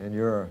in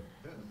your...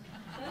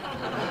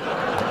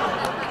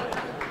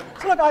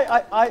 So look,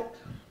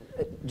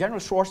 General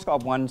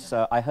Schwarzkopf once,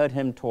 I heard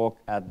him talk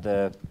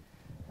at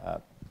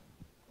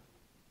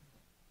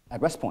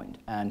West Point,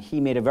 and he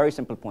made a very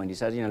simple point. He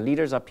says, you know,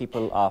 leaders are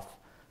people of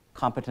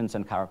competence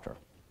and character.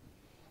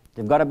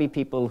 They've got to be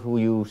people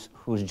whose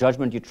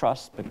judgment you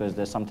trust because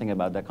there's something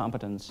about their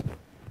competence.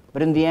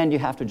 But in the end, you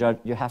have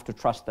to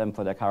trust them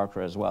for their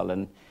character as well.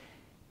 And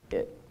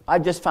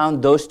I've just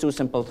found those two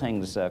simple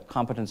things,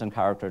 competence and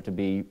character, to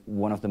be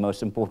one of the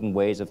most important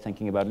ways of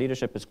thinking about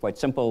leadership. It's quite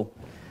simple.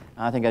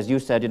 And I think, as you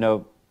said, you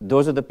know,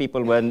 those are the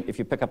people when, if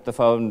you pick up the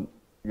phone,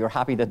 you're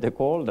happy that they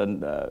called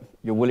and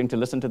you're willing to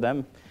listen to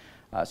them.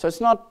 So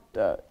it's not,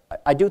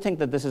 I do think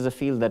that this is a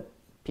field that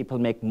people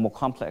make more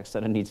complex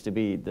than it needs to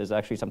be. There's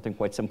actually something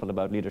quite simple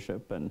about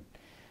leadership, and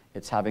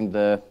it's having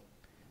the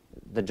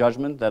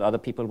judgment that other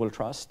people will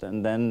trust,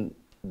 and then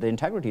the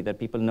integrity that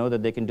people know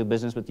that they can do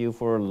business with you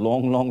for a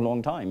long, long,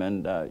 long time,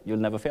 and you'll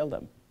never fail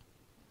them.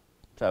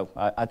 So,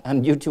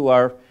 and you two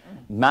are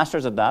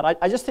masters of that.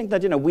 I just think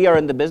that, you know, we are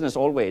in the business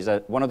always.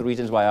 One of the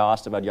reasons why I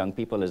asked about young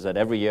people is that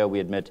every year we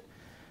admit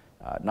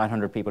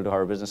 900 people to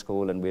Harvard Business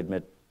School, and we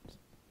admit,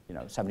 you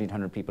know,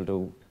 1,700 people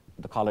to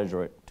the college,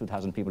 or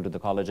 2,000 people to the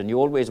college, and you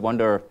always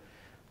wonder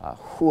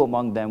who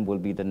among them will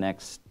be the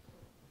next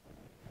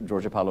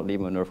Jorge Paulo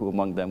Lemann, or who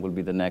among them will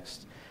be the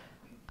next.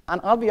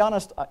 And I'll be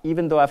honest,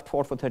 even though I've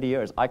taught for 30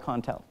 years, I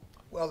can't tell.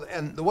 Well,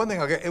 and the one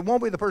thing, okay, it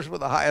won't be the person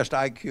with the highest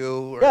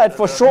IQ. Or, yeah,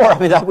 for sure. I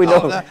mean, that we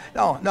know.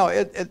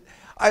 No.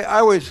 I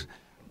always,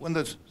 when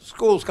the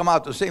schools come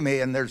out to see me,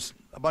 and there's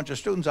a bunch of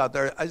students out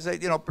there, I say,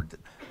 you know,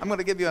 I'm going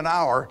to give you an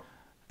hour,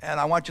 and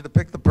I want you to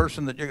pick the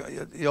person that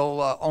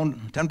you'll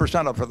own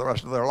 10% of for the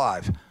rest of their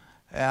life,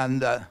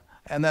 and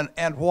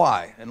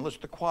why, and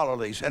list the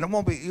qualities. And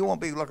you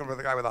won't be looking for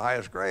the guy with the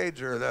highest grades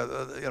or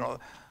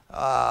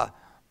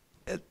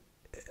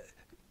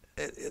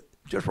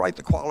just write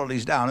the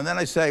qualities down. And then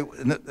I say,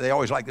 and they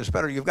always like this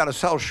better, you've got to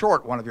sell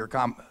short one of your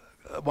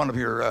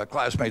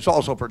classmates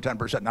also for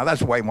 10%. Now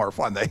that's way more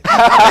fun.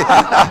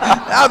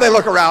 Now they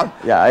look around.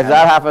 Yeah, if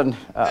that happened.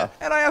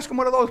 And I ask them,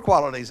 what are those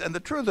qualities? And the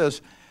truth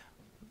is,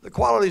 the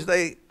qualities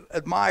they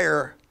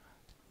admire,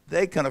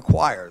 they can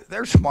acquire.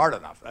 They're smart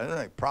enough. I don't have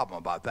any problem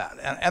about that.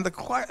 And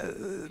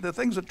the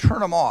things that turn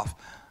them off,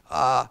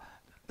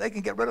 they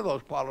can get rid of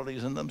those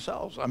qualities in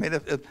themselves. I mean,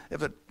 if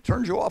it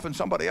turns you off in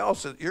somebody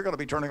else, you're going to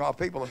be turning off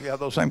people if you have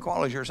those same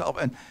qualities yourself.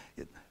 And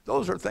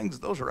those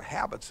are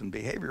habits and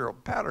behavioral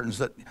patterns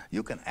that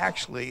you can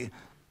actually,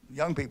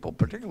 young people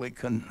particularly,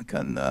 can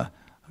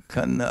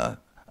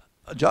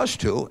adjust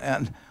to.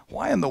 And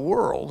why in the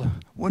world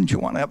wouldn't you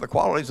want to have the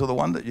qualities of the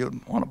one that you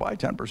want to buy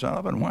 10%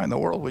 of? And why in the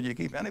world would you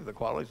keep any of the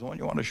qualities of the one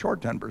you want to short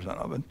 10%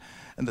 of?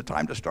 And the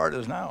time to start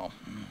is now.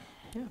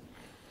 Yeah.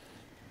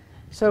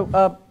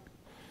 So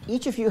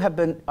each of you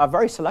are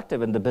very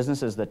selective in the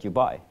businesses that you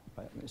buy.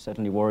 Right?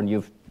 Certainly, Warren,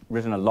 you've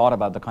written a lot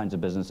about the kinds of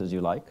businesses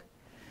you like.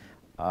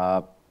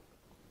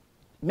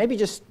 Maybe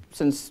just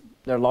since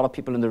there are a lot of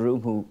people in the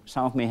room who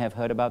some of may have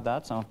heard about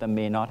that, some of them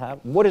may not have.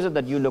 What is it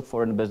that you look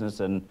for in a business?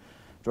 And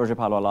Jorge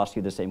Paulo, I'll ask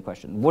you the same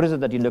question. What is it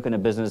that you look in a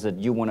business that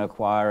you want to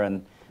acquire,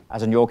 and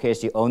as in your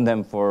case, you own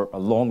them for a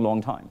long,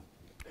 long time?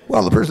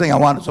 Well, the first thing I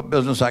want is a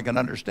business I can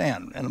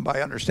understand. And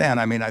by understand,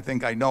 I mean I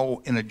think I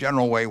know in a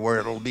general way where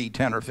it'll be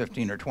 10 or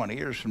 15 or 20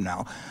 years from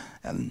now.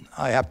 And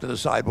I have to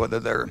decide whether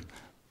there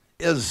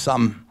is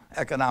some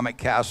economic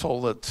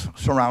castle that's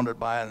surrounded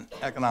by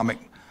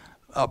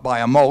by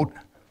a moat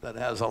that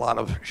has a lot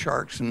of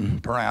sharks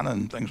and piranha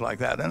and things like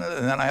that in it.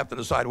 And then I have to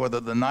decide whether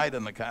the knight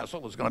in the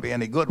castle is going to be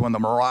any good when the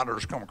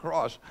marauders come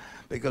across,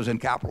 because in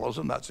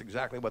capitalism, that's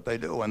exactly what they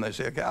do when they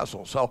see a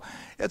castle. So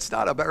it's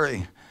not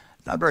very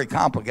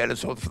complicated.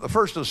 So the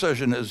first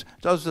decision is,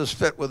 does this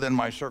fit within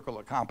my circle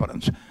of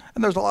competence?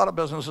 And there's a lot of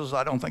businesses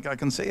I don't think I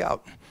can see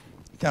out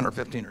 10 or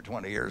 15 or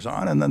 20 years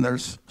on, and then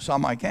there's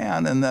some I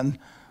can. And then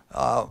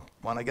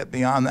when I get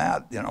beyond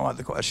that, you know,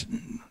 the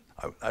question,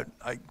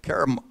 I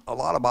care a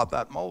lot about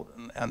that moat,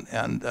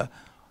 and you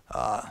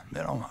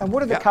know. And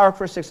what are the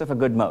characteristics of a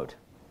good moat?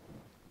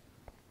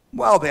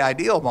 Well, the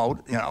ideal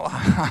moat, you know,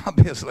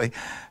 obviously,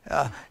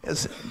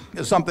 is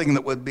something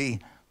that would be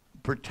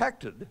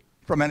protected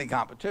from any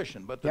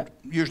competition. But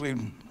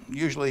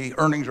usually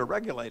earnings are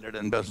regulated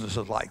in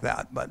businesses like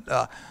that. But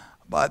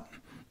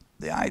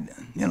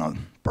the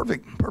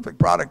perfect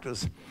product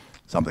is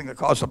something that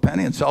costs a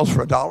penny and sells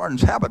for $1 and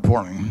is habit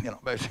forming,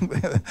 basically.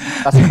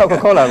 That's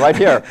Coca-Cola right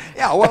here.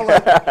 Yeah, well,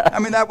 I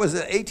mean, that was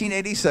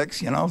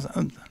 1886,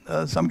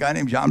 some guy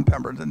named John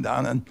Pemberton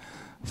down in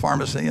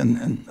pharmacy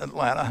in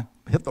Atlanta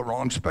hit the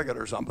wrong spigot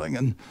or something,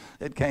 and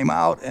it came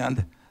out,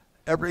 and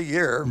every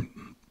year,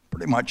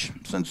 pretty much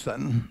since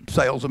then,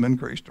 sales have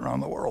increased around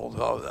the world.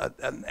 So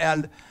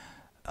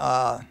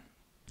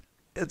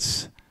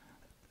it's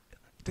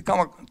to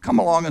come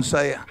along and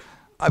say,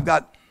 I've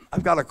got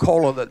a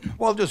cola that,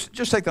 well, just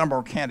take the number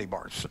of candy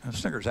bars.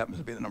 Snickers happens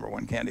to be the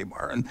 #1 candy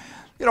bar. And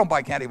you don't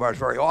buy candy bars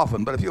very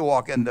often, but if you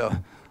walk into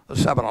a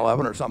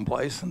 7-Eleven or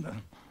someplace and the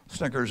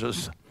Snickers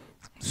is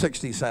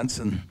 60 cents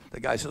and the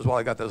guy says, well,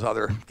 I got this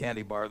other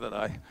candy bar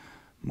that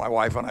my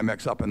wife and I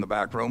mix up in the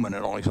back room and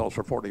it only sells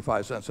for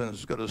 45 cents and it's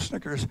as good as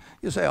Snickers,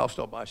 you say, I'll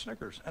still buy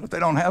Snickers. And if they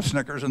don't have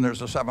Snickers and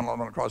there's a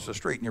 7-Eleven across the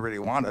street and you really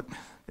want it,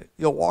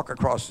 you'll walk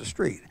across the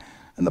street.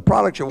 And the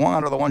products you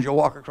want are the ones you'll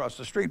walk across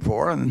the street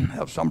for and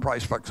have some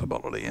price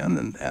flexibility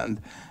in and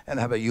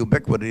have a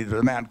ubiquity to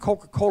demand.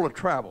 Coca-Cola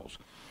travels.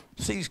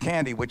 See's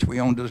Candy, which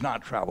we own, does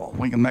not travel.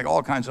 We can make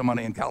all kinds of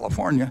money in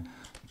California,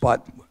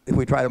 but if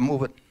we try to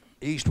move it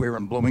east, we were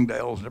in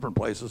Bloomingdale's, different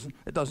places,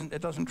 it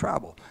doesn't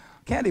travel.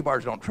 Candy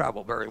bars don't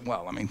travel very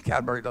well. I mean,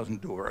 Cadbury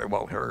doesn't do very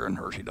well here, and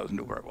Hershey doesn't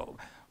do very well.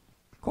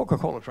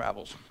 Coca-Cola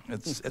travels.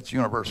 It's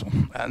universal.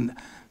 And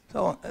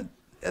so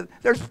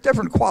there's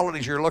different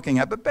qualities you're looking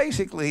at, but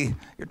basically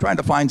you're trying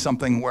to find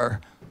something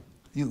where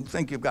you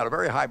think you've got a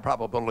very high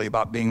probability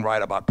about being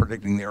right about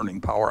predicting the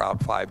earning power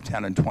out 5,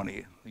 10, and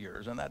 20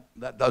 years, and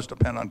that does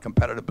depend on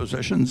competitive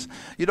positions.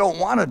 You don't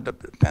want to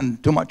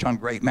depend too much on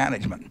great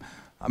management.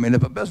 I mean,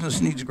 if a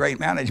business needs great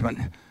management,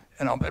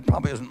 it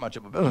probably isn't much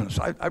of a business.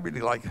 I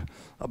really like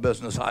a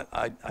business,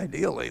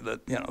 ideally, that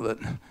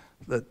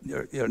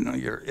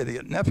your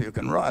idiot nephew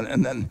can run,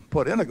 and then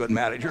put in a good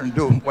manager and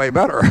do way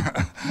better.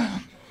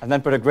 And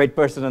then put a great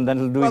person, and then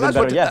he'll do even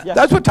better. Yeah.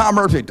 That's what Tom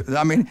Murphy did.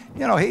 I mean,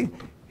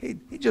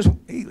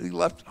 he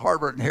left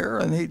Harvard here,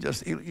 and he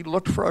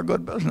looked for a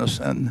good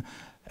business, and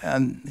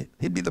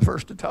he'd be the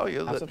first to tell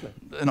you that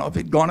if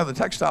he'd gone to the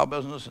textile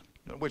business,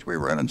 which we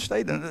were in and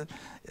stayed in it,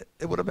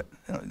 it would have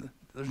been.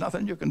 There's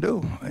nothing you can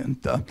do, and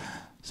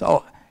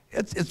so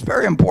it's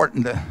very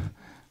important to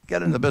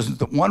get in the business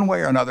that one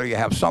way or another you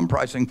have some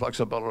pricing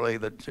flexibility,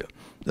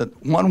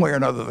 that one way or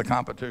another the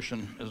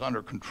competition is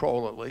under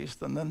control at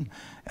least, and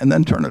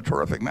then turn a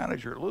terrific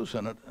manager loose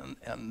in it,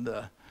 and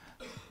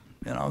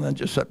then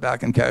just sit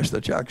back and cash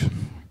the checks.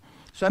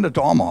 Send it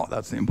to Omaha.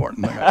 That's the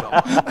important thing. I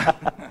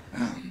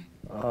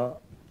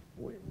tell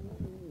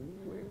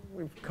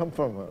We've come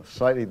from a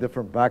slightly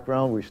different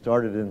background. We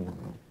started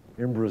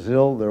in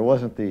Brazil. There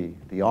wasn't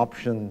the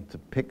option to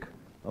pick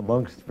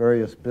amongst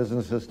various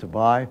businesses to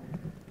buy.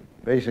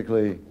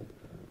 Basically,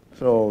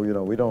 so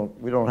we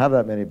don't have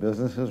that many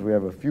businesses. We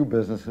have a few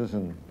businesses,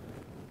 and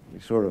we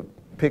sort of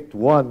picked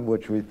one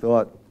which we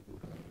thought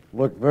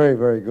looked very,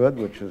 very good,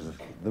 which is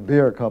the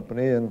beer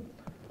company, and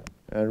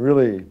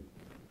really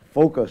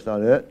focused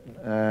on it,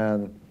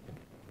 and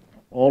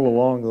all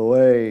along the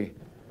way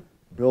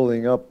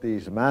building up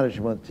these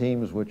management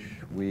teams, which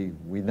we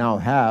now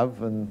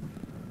have, and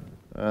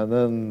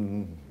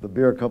then the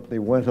beer company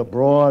went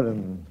abroad,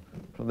 and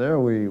from there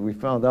we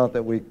found out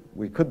that we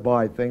could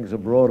buy things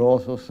abroad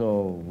also,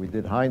 so we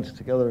did Heinz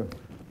together,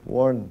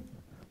 Warren,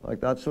 like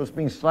that. So it's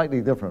been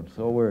slightly different.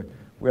 So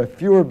we have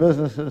fewer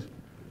businesses,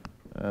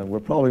 and we're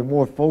probably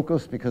more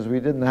focused because we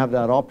didn't have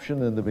that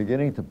option in the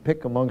beginning to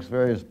pick amongst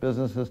various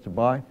businesses to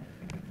buy.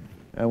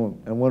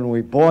 And when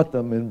we bought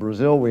them in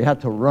Brazil, we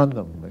had to run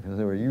them because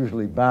they were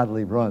usually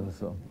badly run.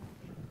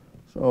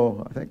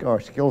 So I think our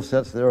skill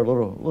sets there are a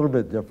little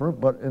bit different,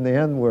 but in the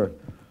end, we're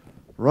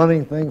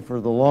running things for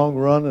the long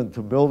run and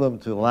to build them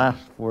to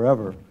last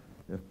forever,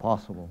 if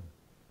possible.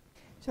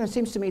 So it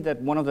seems to me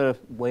that one of the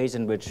ways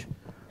in which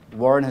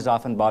Warren has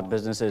often bought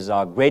businesses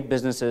are great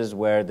businesses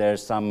where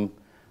there's some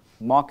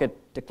market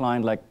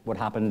decline, like what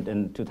happened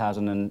in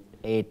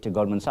 2008 to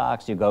Goldman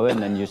Sachs. You go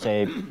in and you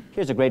say,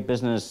 here's a great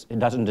business. It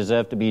doesn't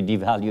deserve to be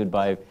devalued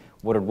by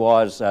what it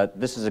was.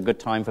 This is a good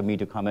time for me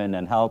to come in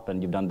and help,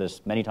 and you've done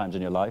this many times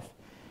in your life.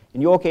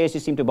 In your case, you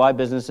seem to buy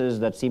businesses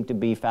that seem to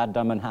be fat,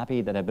 dumb, and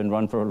happy, that have been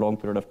run for a long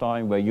period of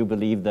time, where you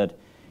believe that,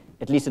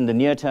 at least in the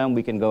near term,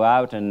 we can go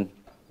out and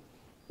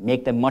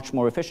make them much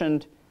more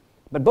efficient.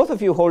 But both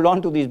of you hold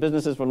on to these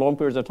businesses for long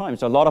periods of time.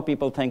 So a lot of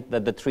people think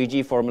that the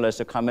 3G formula is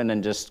to come in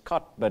and just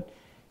cut. But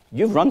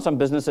you've run some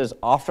businesses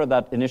after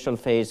that initial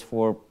phase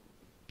for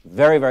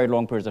very, very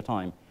long periods of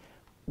time.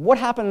 What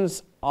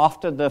happens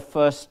after the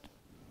first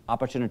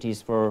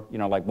opportunities for,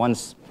 like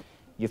once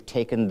you've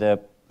taken the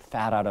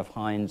fat out of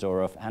Heinz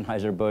or of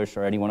Anheuser-Busch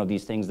or any one of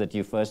these things that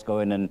you first go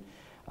in and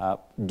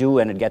do,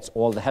 and it gets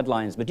all the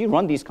headlines. But you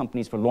run these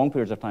companies for long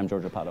periods of time,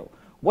 Jorge Paulo.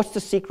 What's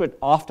the secret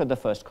after the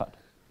first cut?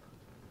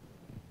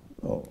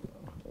 Oh,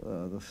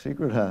 the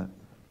secret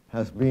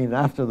has been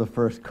after the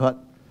first cut,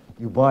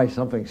 you buy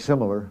something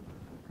similar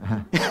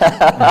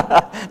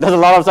There's a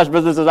lot of such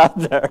businesses out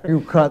there.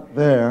 You cut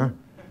there,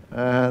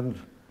 and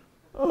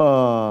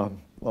well,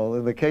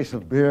 in the case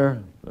of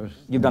beer,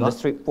 You've done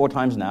this 4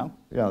 times now.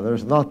 Yeah,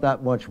 there's not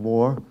that much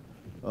more.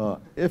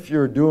 If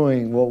you're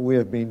doing what we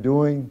have been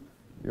doing,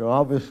 you're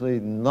obviously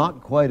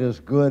not quite as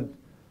good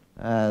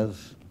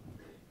as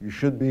you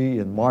should be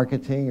in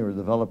marketing or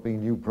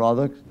developing new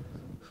products.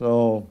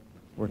 So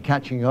we're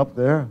catching up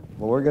there,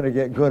 but we're going to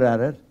get good at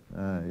it.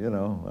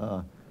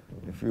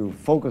 If you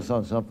focus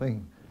on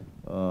something,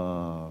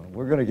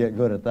 we're going to get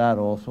good at that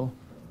also.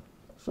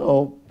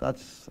 So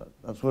that's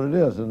what it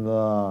is. In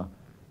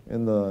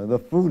the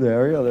food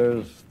area,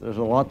 there's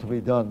a lot to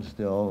be done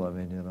still. I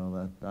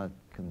mean, that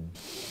can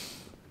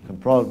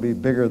probably be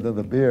bigger than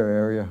the beer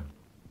area,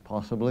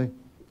 possibly.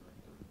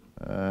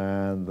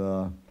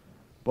 And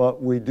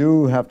but we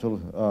do have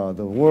to.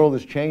 The world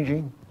is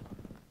changing.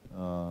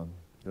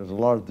 There's a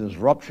lot of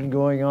disruption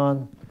going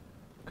on.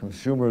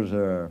 Consumers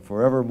are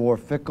forever more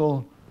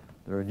fickle.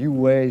 There are new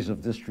ways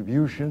of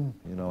distribution.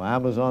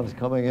 Amazon's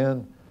coming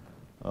in.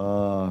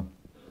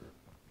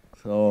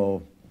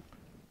 So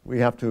we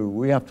have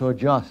to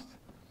adjust,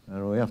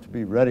 and we have to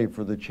be ready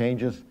for the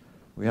changes.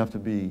 We have to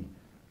be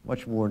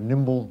much more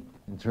nimble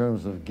in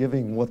terms of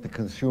giving what the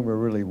consumer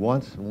really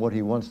wants and what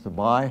he wants to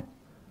buy.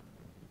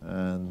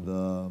 And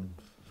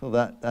so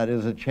that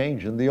is a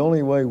change. And the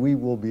only way we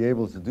will be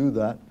able to do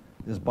that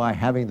is by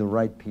having the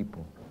right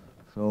people.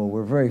 So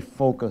we're very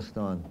focused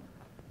on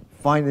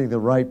finding the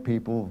right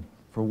people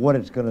for what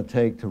it's going to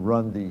take to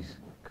run these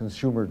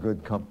consumer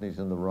good companies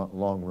in the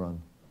long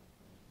run.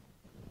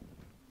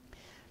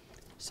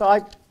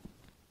 So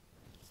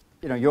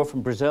you're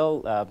from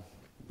Brazil.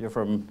 You're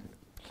from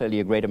clearly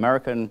a great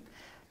American.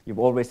 You've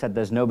always said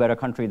there's no better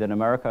country than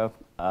America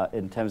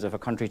in terms of a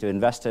country to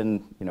invest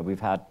in. We've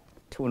had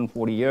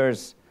 240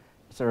 years.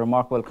 It's a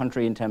remarkable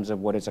country in terms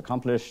of what it's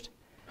accomplished.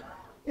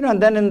 And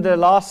then in the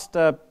last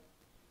 20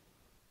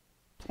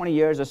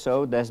 years or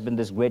so, there's been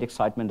this great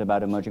excitement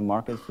about emerging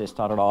markets. They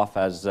started off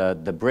as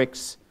the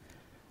BRICS.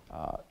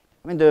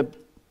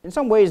 In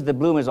some ways, the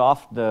bloom is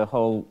off the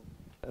whole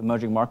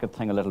emerging market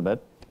thing a little bit.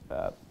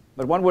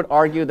 But one would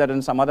argue that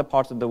in some other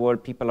parts of the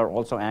world, people are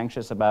also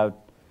anxious about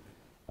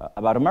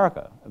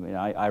America.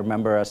 I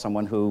remember as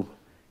someone who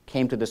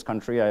came to this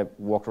country, I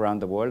walked around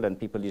the world, and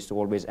people used to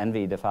always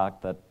envy the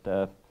fact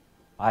that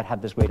I'd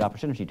had this great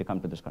opportunity to come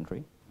to this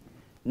country.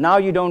 Now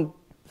you don't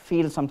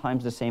feel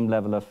sometimes the same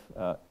level of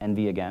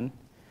envy again.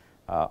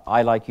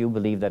 I, like you,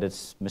 believe that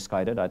it's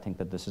misguided. I think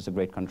that this is a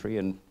great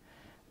country.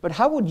 But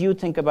how would you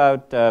think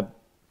about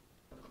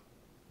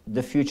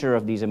the future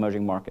of these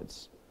emerging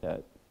markets?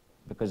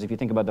 Because if you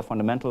think about the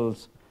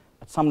fundamentals,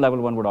 at some level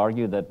one would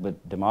argue that with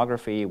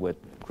demography, with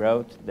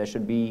growth, there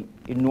should be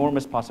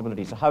enormous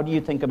possibilities. So how do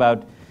you think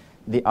about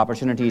the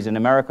opportunities in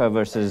America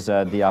versus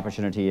the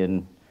opportunity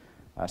in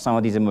some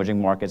of these emerging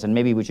markets? And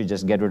maybe we should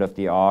just get rid of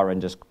the R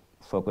and just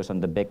focus on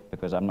the BIC,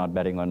 because I'm not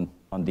betting on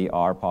the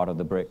R part of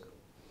the BRIC.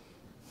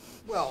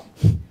 Well,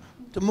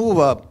 to move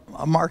a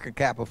market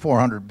cap of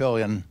 400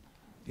 billion,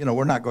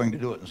 we're not going to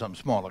do it in some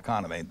small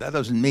economy. That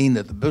doesn't mean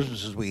that the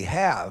businesses we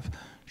have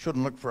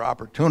shouldn't look for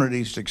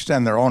opportunities to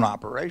extend their own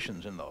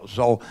operations in those.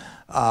 So,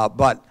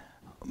 but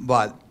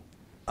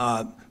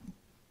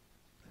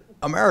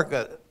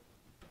America,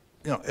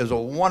 is a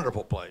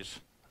wonderful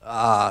place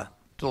to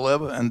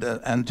live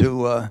and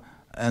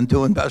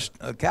to invest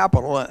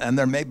capital. And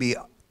there may be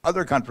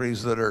other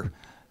countries that are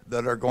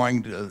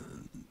going to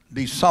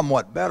be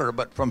somewhat better,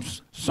 but from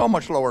so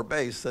much lower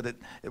base that it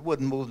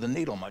wouldn't move the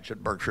needle much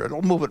at Berkshire.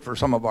 It'll move it for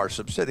some of our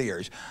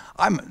subsidiaries.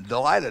 I'm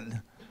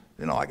delighted.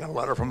 I got a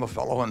letter from a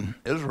fellow in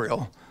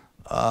Israel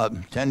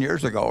 10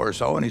 years ago or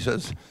so, and he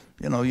says,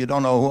 you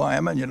don't know who I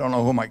am and you don't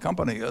know who my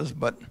company is,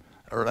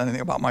 or anything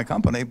about my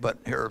company, but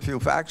here are a few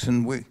facts,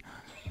 and we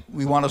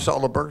want to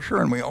sell to Berkshire,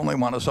 and we only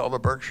want to sell to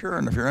Berkshire,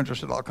 and if you're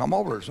interested, I'll come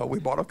over. So we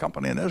bought a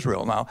company in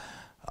Israel now,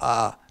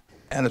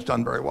 and it's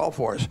done very well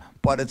for us.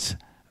 But it's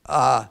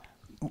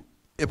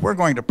if we're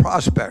going to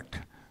prospect,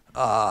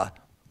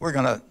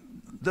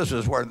 this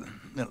is where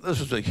this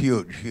is a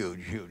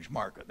huge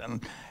market,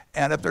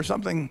 and if there's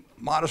something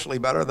modestly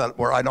better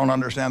where I don't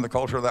understand the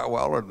culture that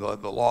well, or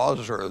the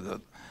laws,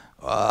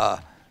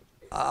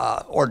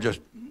 or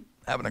just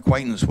have an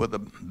acquaintance with the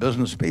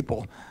business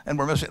people, and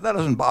we're missing, that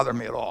doesn't bother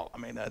me at all.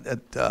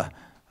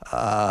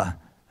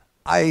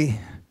 I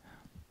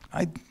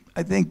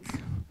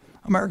think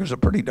America's a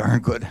pretty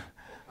darn good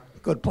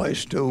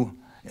place to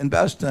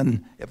invest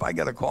in. If I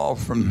get a call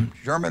from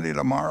Germany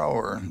tomorrow,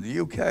 or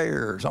the UK,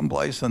 or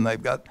someplace, and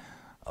they've got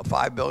a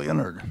 $5 billion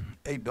or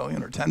 $8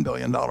 billion or $10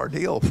 billion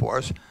deal for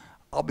us,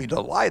 I'll be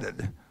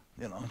delighted,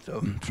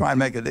 to try and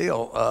make a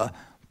deal.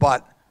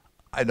 But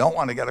I don't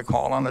want to get a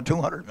call on a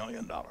 $200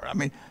 million.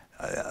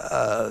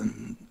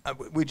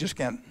 We just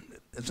can't.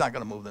 It's not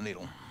going to move the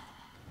needle.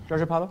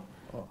 Jorge Paulo?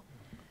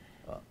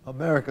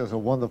 America's a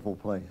wonderful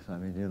place.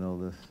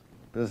 This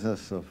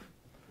business of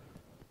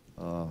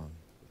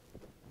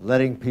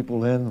letting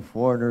people in,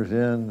 foreigners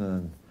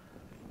in,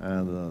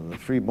 and the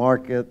free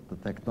market, the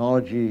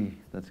technology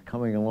that's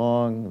coming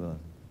along,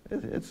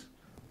 it's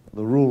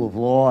the rule of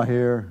law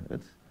here.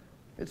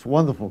 It's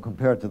wonderful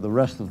compared to the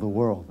rest of the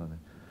world.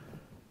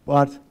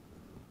 But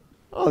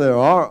there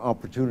are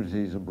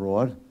opportunities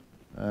abroad,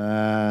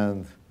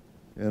 and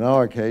in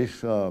our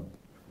case,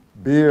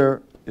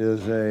 beer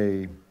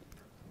is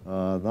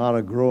not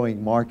a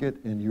growing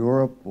market in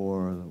Europe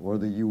or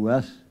the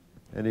U.S.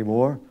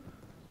 anymore.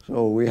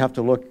 So we have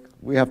to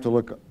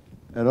look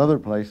at other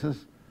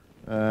places,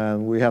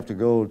 and we have to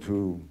go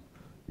to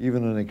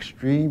even an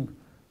extreme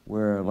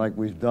where, like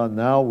we've done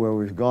now, where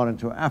we've gone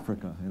into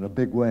Africa in a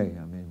big way.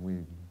 I mean, we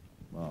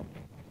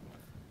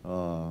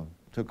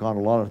took on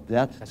a lot of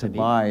debt to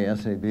buy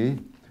SAB,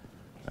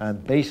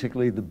 and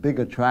basically the big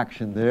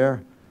attraction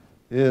there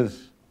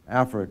is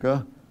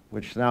Africa,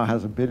 which now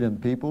has 1 billion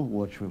people,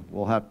 which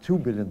will have 2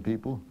 billion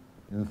people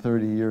in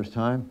 30 years'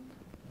 time.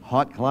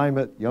 Hot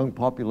climate, young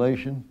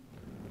population,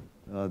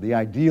 the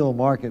ideal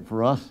market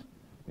for us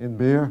in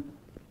beer.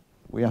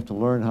 We have to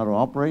learn how to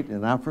operate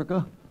in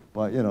Africa,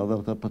 but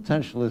the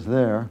potential is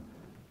there.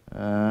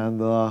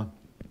 And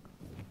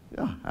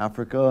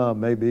Africa,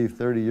 maybe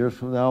 30 years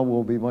from now,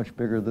 will be much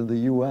bigger than the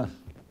U.S.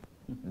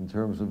 in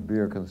terms of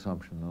beer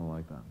consumption, and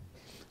like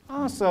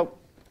that. So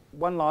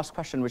one last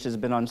question, which has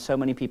been on so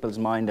many people's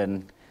mind,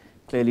 and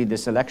clearly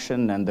this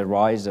election and the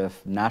rise of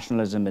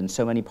nationalism in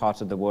so many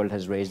parts of the world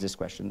has raised this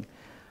question.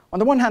 On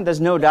the one hand,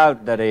 there's no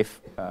doubt that if,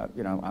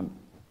 I'm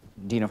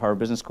Dean of Harvard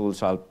Business School,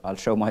 so I'll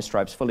show my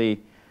stripes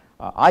fully.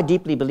 I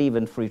deeply believe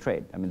in free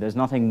trade. I mean, there's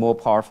nothing more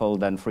powerful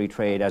than free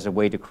trade as a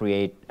way to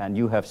create, and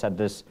you have said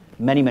this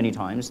many, many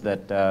times,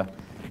 that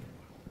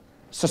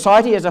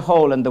society as a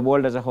whole and the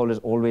world as a whole is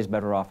always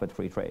better off with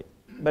free trade.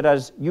 But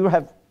as you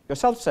have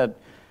yourself said,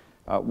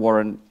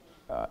 Warren,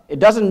 it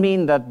doesn't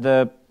mean that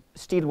the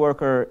steel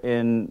worker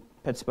in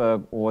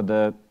Pittsburgh or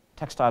the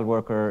textile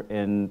worker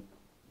in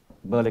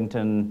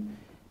Burlington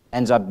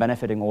ends up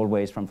benefiting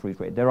always from free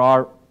trade. There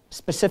are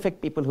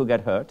specific people who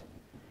get hurt,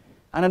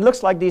 and it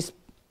looks like these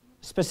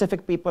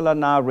specific people are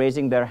now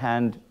raising their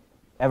hand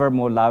ever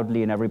more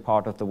loudly in every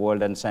part of the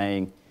world and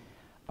saying,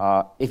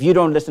 if you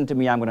don't listen to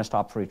me, I'm going to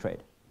stop free trade.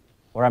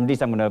 Or at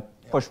least I'm going to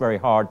push very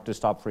hard to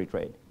stop free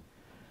trade.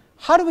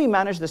 How do we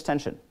manage this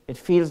tension? It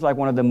feels like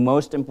one of the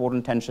most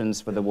important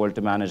tensions for the world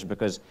to manage,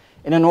 because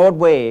in an odd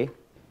way,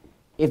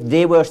 if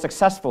they were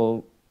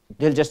successful,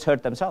 they'll just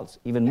hurt themselves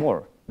even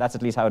more. That's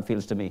at least how it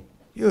feels to me.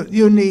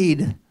 You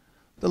need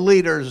the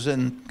leaders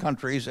in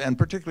countries, and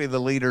particularly the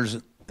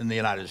leaders in the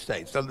United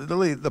States. The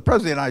President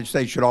of the United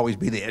States should always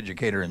be the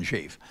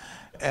educator-in-chief.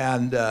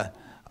 And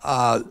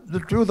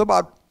the truth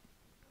about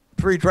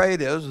free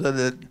trade is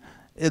that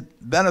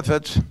it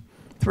benefits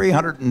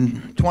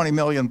 320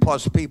 million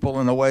plus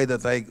people in a way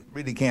that they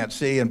really can't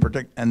see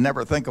and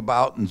never think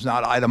about, and it's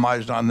not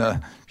itemized on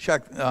the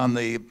check, on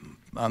the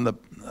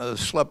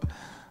slip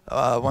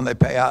when they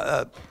pay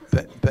at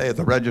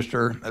the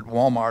register at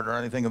Walmart or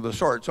anything of the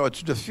sort. So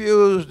it's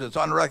diffused, it's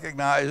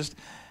unrecognized,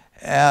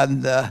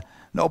 and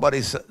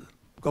nobody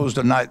goes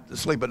to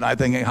sleep at night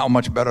thinking how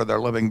much better they're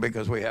living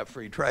because we have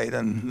free trade.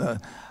 And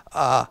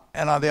on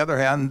the other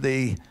hand,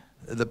 the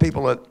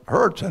people it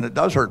hurts, and it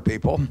does hurt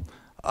people,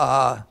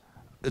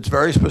 it's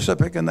very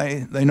specific, and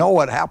they know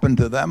what happened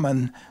to them,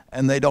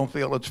 and they don't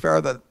feel it's fair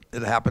that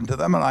it happened to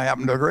them, and I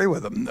happen to agree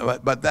with them.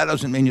 But that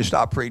doesn't mean you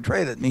stop free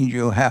trade. It means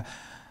you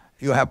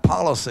have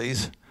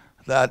policies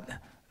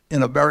that,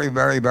 in a very,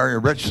 very, very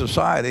rich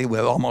society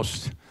with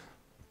almost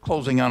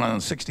closing in on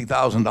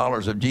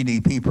 $60,000 of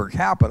GDP per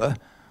capita,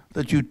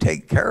 that you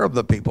take care of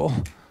the people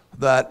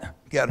that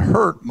get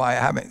hurt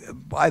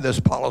by this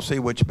policy,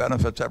 which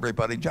benefits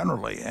everybody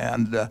generally.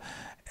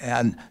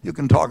 And you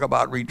can talk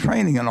about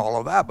retraining and all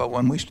of that, but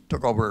when we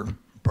took over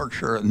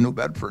Berkshire and New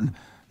Bedford,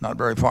 not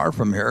very far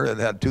from here, it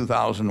had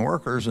 2,000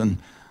 workers, and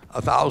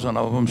 1,000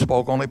 of them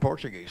spoke only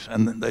Portuguese,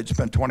 and they'd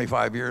spent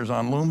 25 years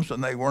on looms,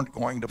 and they weren't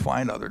going to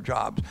find other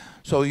jobs.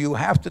 So you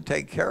have to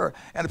take care,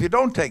 and if you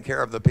don't take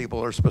care of the people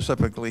who are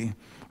specifically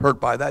hurt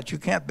by that, you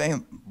can't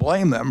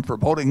blame them for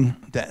voting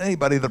to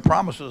anybody that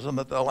promises them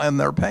that they'll end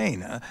their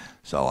pain.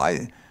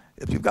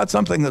 If you've got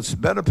something that's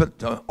benefit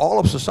to all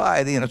of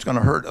society and it's going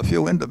to hurt a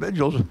few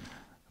individuals,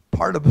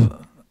 part of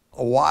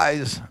a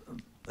wise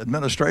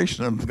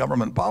administration of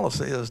government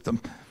policy is to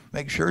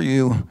make sure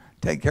you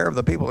take care of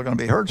the people that are going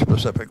to be hurt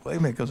specifically,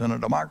 because in a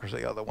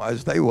democracy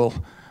otherwise they'll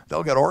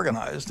get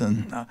organized.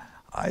 And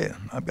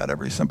I've got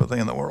every sympathy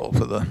in the world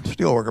for the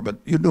steelworker, but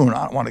you do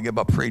not want to give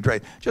up free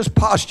trade. Just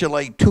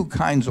postulate two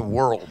kinds of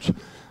worlds.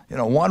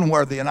 One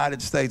where the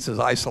United States is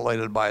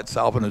isolated by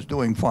itself and is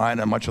doing fine,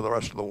 and much of the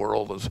rest of the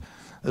world is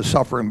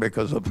suffering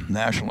because of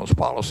nationalist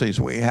policies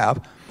we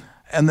have,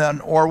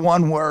 or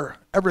one where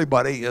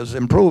everybody is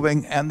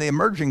improving and the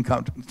emerging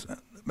countries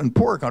and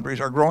poor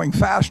countries are growing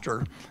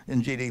faster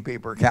in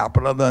GDP per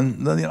capita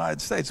than the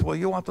United States. Well,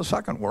 you want the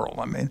second world.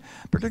 I mean,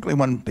 particularly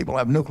when people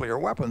have nuclear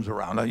weapons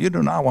around. Now, you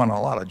do not want a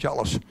lot of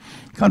jealous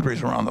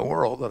countries around the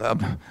world that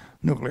have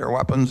nuclear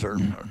weapons or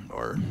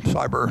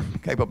cyber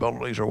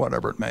capabilities or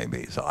whatever it may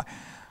be. So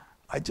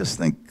I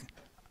think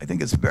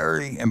it's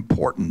very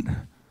important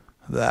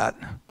that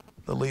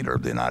the leader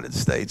of the United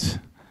States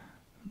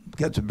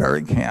gets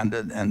very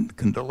candid and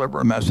can deliver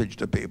a message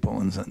to people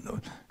and say,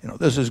 you know,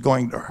 this is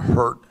going to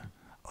hurt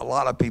a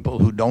lot of people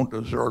who don't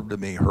deserve to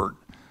be hurt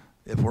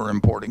if we're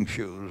importing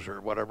shoes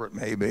or whatever it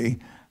may be.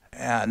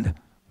 And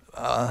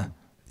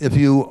if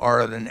you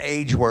are at an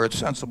age where it's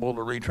sensible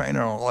to retrain and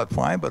all that,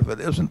 fine, but if it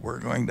isn't, we're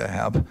going to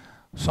have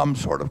some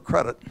sort of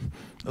credit,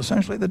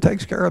 essentially, that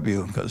takes care of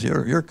you, because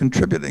you're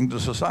contributing to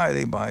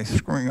society by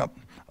screwing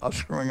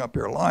up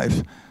your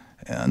life.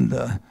 And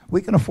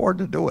we can afford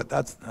to do it.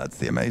 That's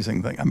the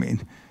amazing thing. I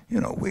mean,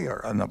 you know, we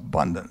are an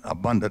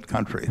abundant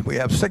country. We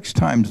have 6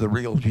 times the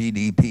real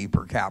GDP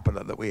per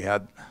capita that we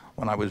had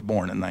when I was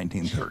born in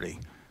 1930.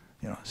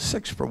 You know,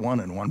 6 for 1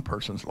 in one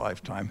person's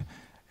lifetime.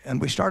 And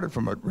we started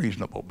from a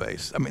reasonable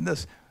base. I mean,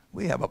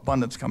 we have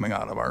abundance coming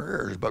out of our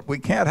ears, but we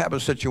can't have a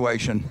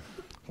situation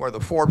where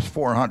the Forbes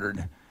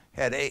 400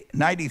 had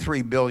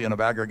 93 billion of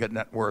aggregate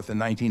net worth in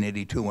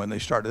 1982 when they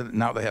started it.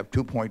 Now they have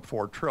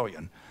 2.4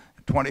 trillion,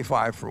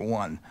 25 for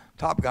 1.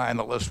 Top guy on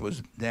the list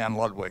was Dan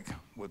Ludwig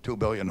with 2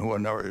 billion, who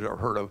I've never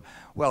heard of.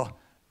 Well,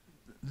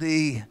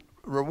 the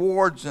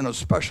rewards in a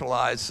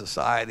specialized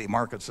society,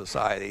 market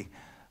society,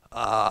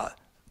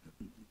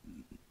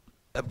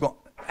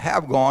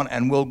 have gone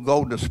and will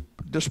go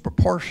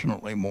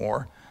disproportionately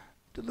more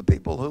to the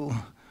people who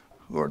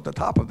are at the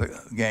top of the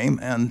game,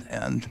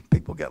 and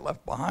people get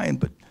left behind.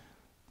 But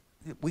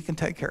we can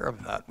take care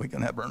of that. We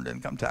can have earned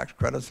income tax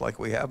credits like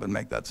we have and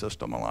make that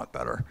system a lot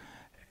better,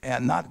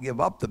 and not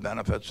give up the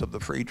benefits of the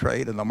free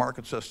trade and the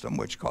market system,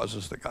 which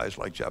causes the guys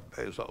like Jeff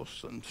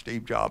Bezos and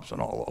Steve Jobs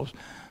and all those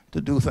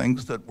to do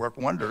things that work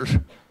wonders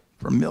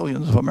for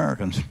millions of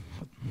Americans.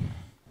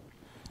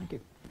 Thank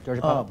you.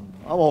 Jorge Paulo.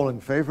 I'm all in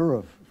favor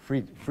of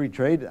free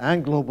trade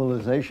and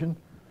globalization.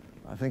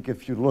 I think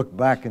if you look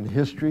back in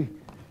history,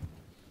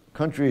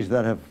 countries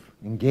that have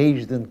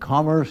engaged in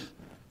commerce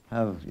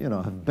have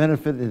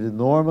benefited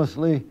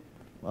enormously.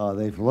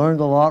 They've learned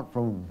a lot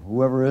from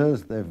whoever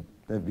is.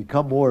 They've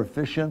become more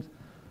efficient.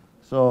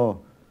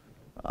 So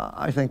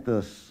I think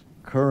this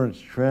current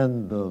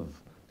trend of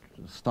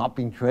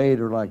stopping trade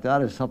or like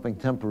that is something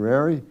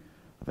temporary.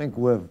 I think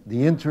with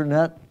the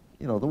internet,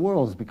 the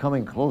world is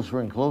becoming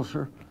closer and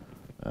closer.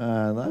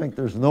 And I think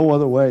there's no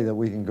other way that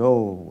we can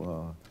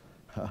go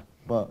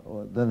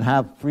than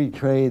have free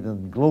trade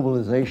and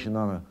globalization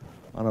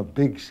on a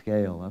big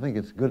scale. I think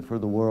it's good for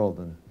the world,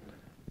 and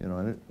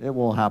it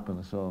will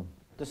happen. So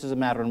this is a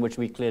matter in which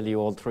we clearly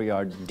all three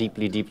are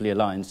deeply, deeply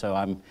aligned. So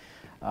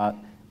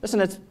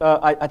listen,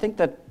 I think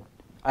that,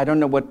 I don't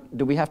know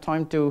do we have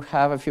time to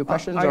have a few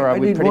questions, or are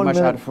we pretty much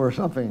out? I need 1 minute for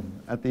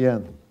something at the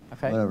end.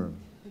 Okay. Whatever.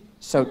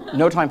 So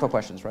no time for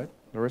questions, right,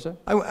 Larissa?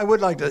 I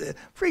would like to.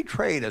 Free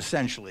trade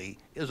essentially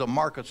is a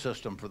market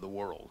system for the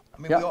world.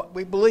 I mean, Yeah.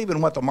 we believe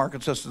in what the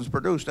market system's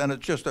produced, and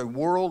it's just a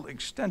world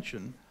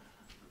extension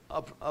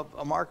of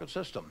a market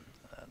system.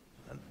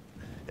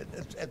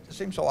 It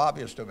seems so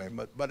obvious to me,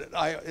 but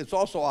it's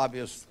also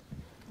obvious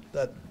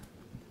that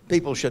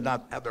people should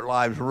not have their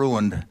lives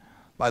ruined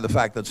by the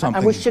fact that something.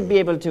 And we should be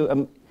able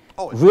to.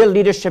 Real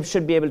leadership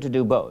should be able to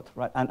do both,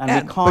 right? And we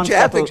can't. But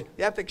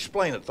you have to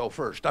explain it though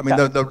first. I mean,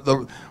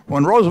 Yeah.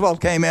 when Roosevelt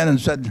came in and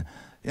said,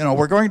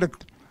 we're going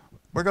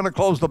to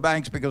close the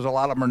banks because a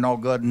lot of them are no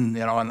good, and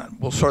and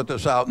we'll sort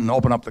this out and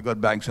open up the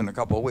good banks in a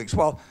couple of weeks.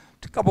 Well,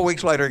 a couple of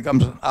weeks later, he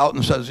comes out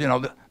and says,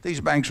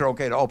 these banks are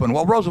okay to open.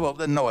 Well, Roosevelt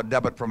didn't know a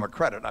debit from a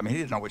credit. I mean, he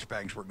didn't know which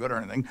banks were good or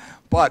anything.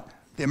 But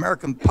the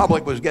American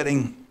public was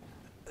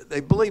they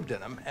believed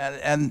in him,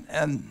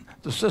 and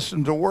the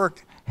system to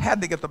work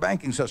had to get the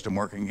banking system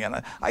working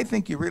again. I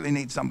think you really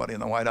need somebody in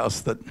the White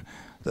House that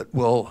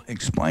will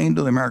explain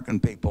to the American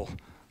people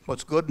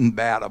what's good and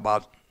bad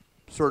about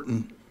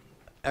certain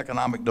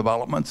economic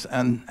developments,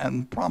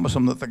 and promise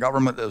them that the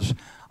government is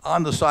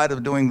on the side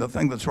of doing the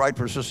thing that's right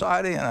for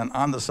society and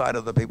on the side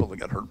of the people that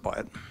get hurt by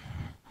it.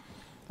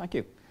 Thank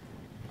you.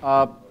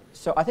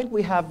 So I think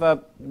we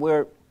have,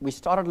 we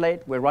started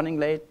late, we're running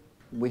late.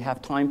 We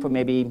have time for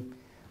maybe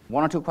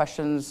 1 or 2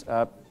 questions.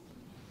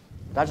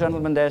 That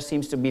gentleman there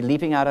seems to be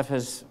leaping out of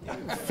his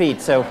feet,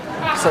 so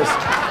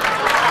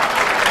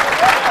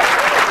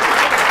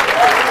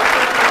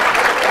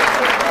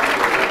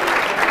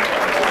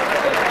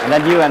and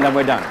then you, and then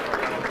we're done.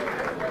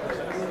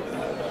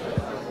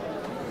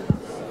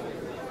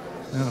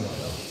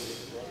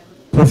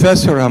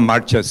 Professor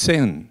Amartya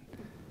Sen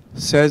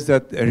says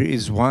that there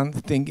is one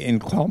thing in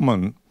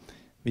common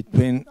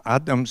between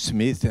Adam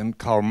Smith and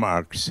Karl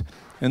Marx,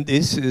 and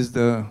this is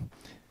the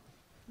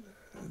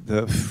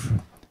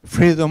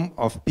freedom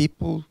of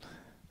people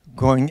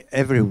going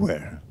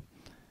everywhere.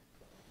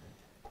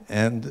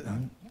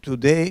 And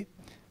today,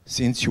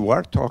 since you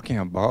are talking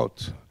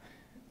about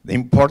the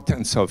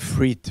importance of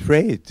free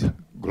trade,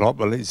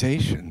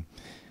 globalization,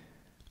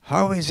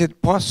 how is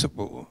it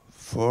possible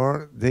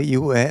for the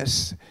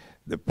US,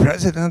 the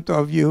president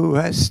of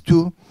US,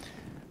 to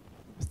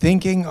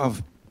thinking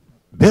of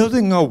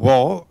building a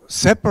wall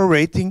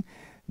separating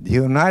the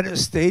United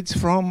States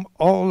from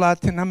all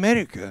Latin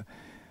America?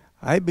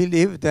 I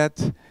believe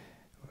that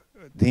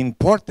the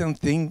important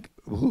thing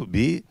will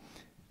be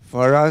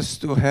for us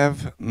to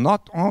have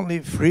not only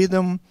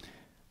freedom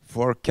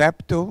for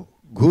capital,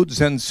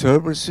 goods and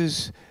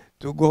services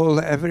to go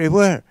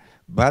everywhere,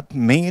 but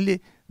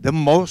mainly the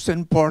most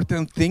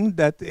important thing,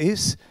 that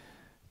is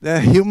the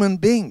human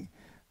being.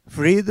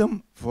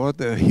 Freedom for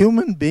the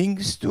human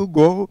beings to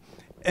go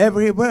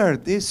everywhere.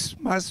 This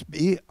must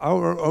be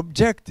our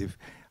objective.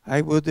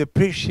 I would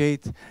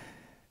appreciate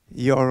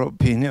your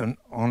opinion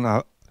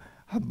on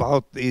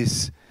about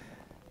this.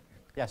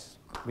 Yes,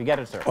 we get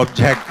it, sir.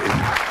 Objective.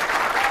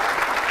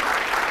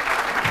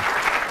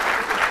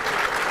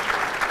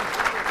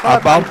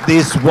 About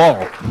this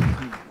wall.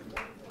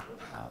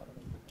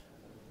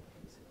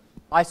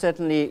 I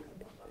certainly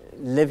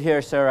live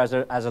here, sir,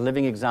 as a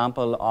living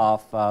example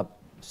of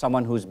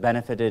someone who's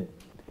benefited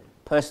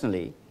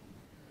personally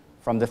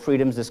from the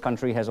freedoms this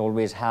country has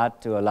always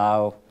had to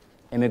allow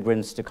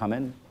immigrants to come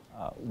in.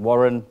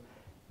 Warren,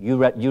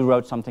 you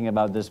wrote something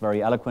about this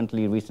very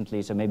eloquently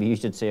recently, so maybe you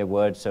should say a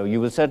word. So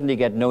you will certainly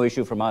get no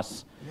issue from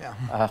us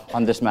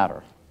on this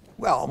matter.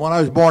 Well, when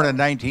I was born in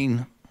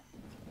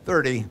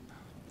 1930,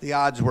 the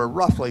odds were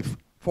roughly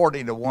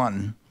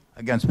 40-1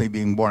 against me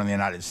being born in the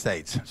United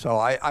States. So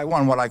I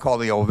won what I call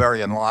the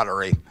ovarian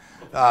lottery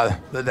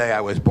the day I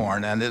was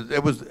born, and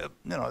it was, you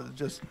know,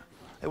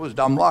 it was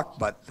dumb luck.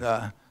 But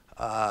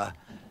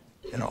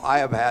you know, I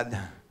have had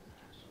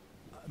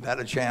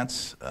a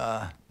chance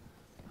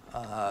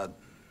to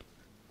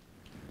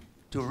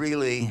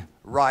really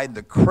ride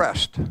the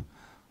crest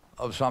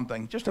of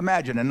something. Just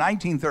imagine, in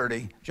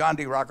 1930, John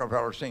D.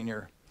 Rockefeller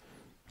Sr.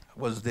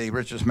 was the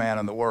richest man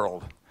in the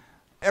world.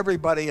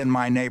 Everybody in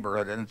my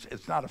neighborhood, and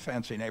it's not a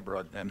fancy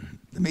neighborhood, and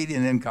the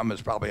median income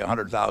is probably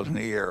 $100,000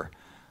 a year.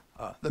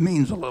 The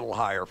mean's a little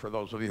higher for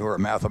those of you who are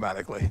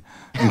mathematically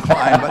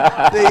inclined,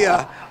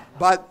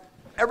 but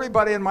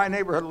everybody in my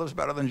neighborhood lives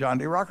better than John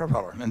D.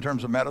 Rockefeller in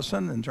terms of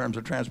medicine, in terms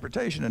of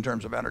transportation, in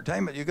terms of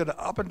entertainment. You get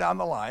up and down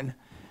the line,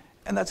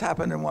 and that's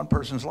happened in one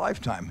person's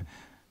lifetime.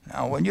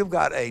 Now, when you've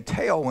got a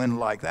tailwind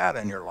like that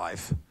in your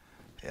life,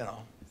 you know,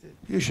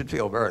 you should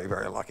feel very,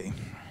 very lucky.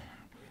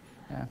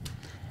 Yeah.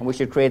 And we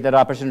should create that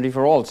opportunity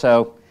for all.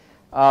 So,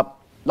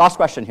 last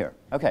question here.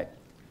 Okay.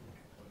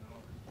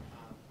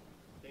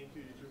 Thank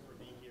you for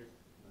being here.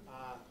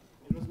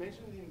 It was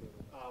mentioned in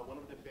one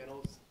of the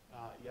panels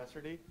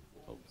yesterday.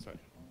 Oh, sorry.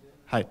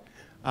 Hi.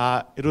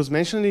 It was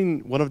mentioned in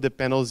one of the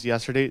panels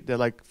yesterday that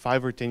like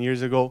 5 or 10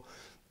 years ago,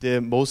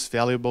 the most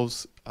valuable,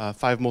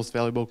 5 most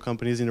valuable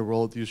companies in the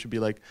world used to be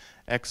like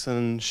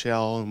Exxon,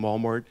 Shell, and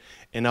Walmart.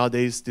 And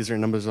nowadays, these are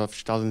numbers of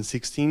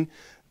 2016.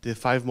 The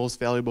 5 most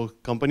valuable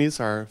companies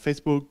are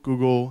Facebook,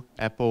 Google,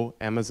 Apple,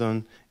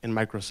 Amazon, and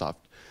Microsoft,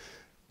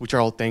 which are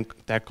all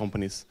tech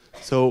companies.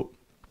 So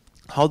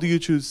how do you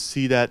choose to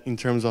see that in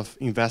terms of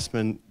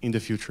investment in the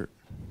future?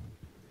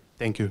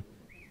 Thank you.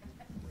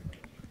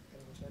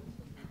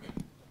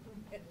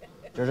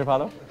 Jorge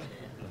Paulo?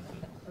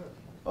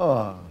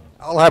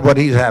 I'll have what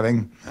he's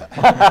having.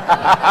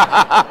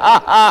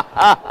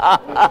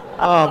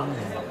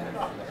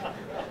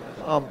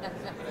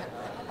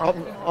 I'm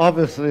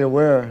obviously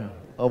aware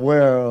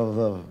of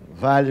the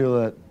value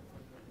that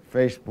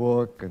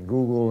Facebook and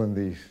Google and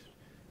these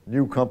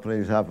new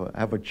companies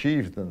have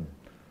achieved, and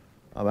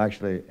I'm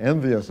actually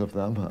envious of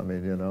them. I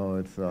mean, you know,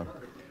 it's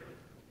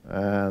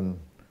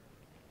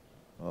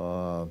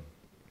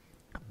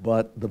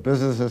but the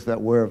businesses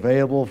that were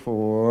available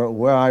for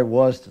where I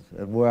was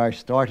and where I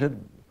started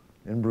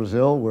in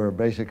Brazil were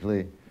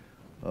basically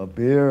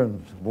beer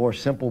and more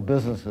simple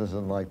businesses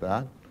and like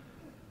that,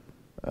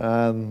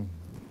 and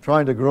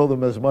trying to grow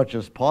them as much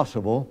as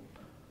possible.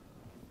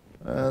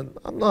 And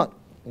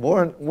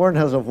Warren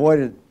has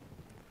avoided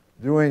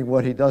doing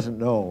what he doesn't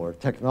know, or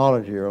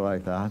technology or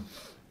like that.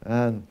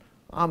 And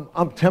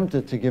I'm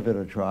tempted to give it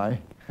a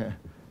try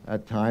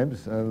at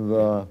times. And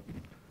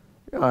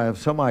yeah, I have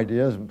some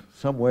ideas,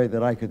 some way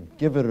that I could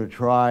give it a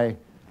try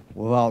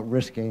without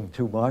risking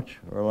too much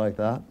or like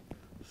that.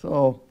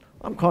 So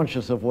I'm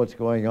conscious of what's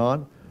going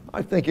on.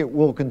 I think it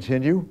will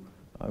continue.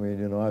 I mean,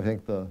 you know, I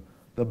think the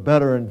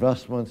better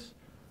investments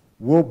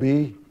will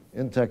be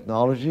in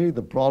technology.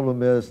 The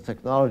problem is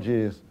technology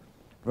is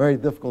very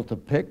difficult to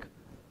pick,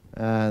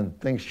 and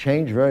things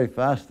change very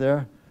fast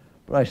there.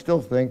 But I still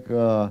think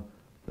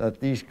that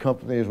these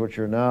companies, which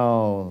are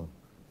now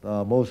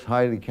the most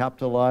highly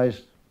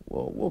capitalized,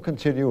 will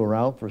continue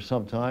around for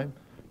some time,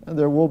 and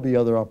there will be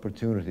other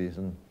opportunities.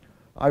 And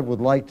I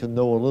would like to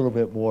know a little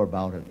bit more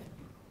about it.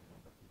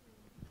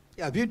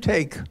 Yeah, if you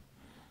take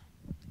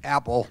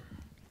Apple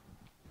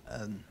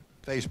and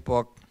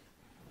Facebook,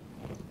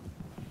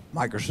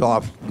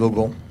 Microsoft,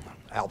 Google,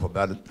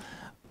 Alphabet,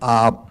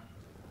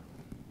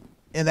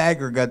 in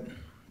aggregate,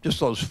 just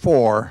those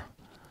 4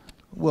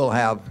 will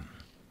have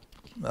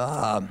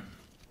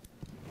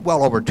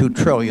well over $2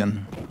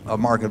 trillion of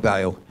market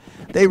value.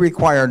 They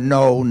require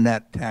no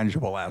net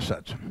tangible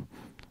assets.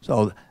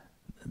 So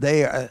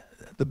they,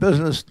 the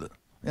business,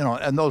 you know,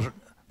 and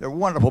they're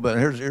wonderful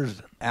business.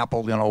 Here's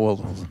Apple, you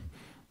know,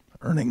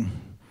 earning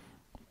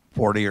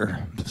 40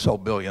 or so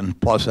billion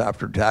plus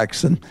after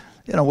tax, and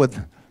you know, with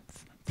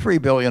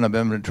 $3 billion of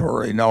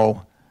inventory,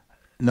 no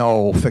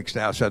no fixed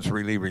assets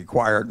really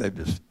required. They've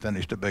just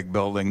finished a big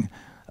building.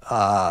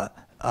 No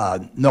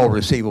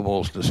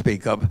receivables to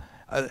speak of.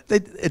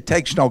 It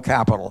takes no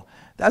capital.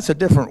 That's a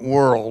different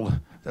world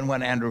than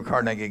when Andrew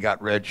Carnegie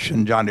got rich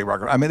and John D.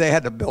 Rucker. I mean, they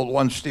had to build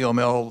one steel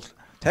mill,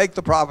 take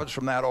the profits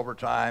from that over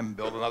time,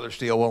 build another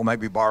steel mill,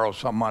 maybe borrow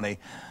some money.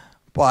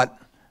 But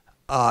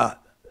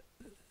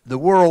the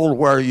world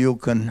where you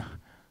can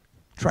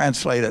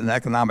translate an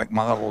economic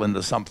model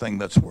into something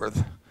that's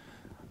worth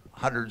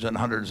hundreds and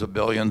hundreds of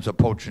billions,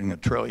 approaching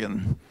 $1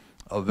 trillion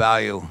of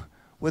value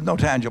with no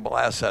tangible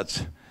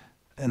assets,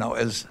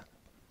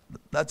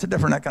 that's a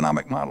different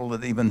economic model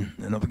that even,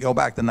 if you go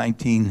back to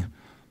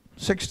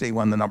 1960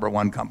 when the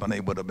 #1 company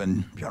would have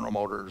been General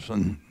Motors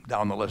and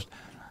down the list.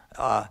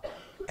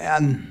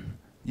 And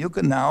you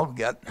can now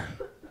get,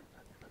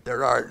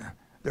 there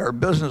are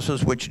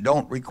businesses which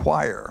don't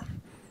require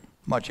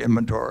much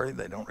inventory.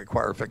 They don't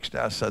require fixed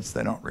assets.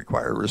 They don't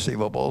require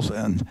receivables,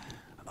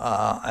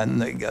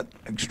 and they get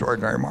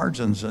extraordinary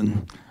margins.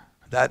 And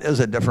that is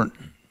a different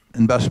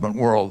investment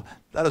world.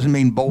 That doesn't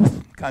mean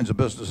both kinds of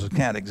businesses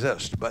can't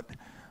exist, but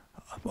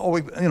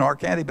our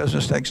candy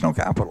business takes no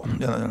capital.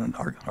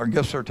 Our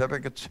gift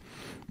certificates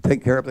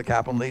take care of the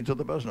capital needs of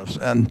the business.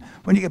 And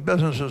when you get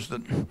businesses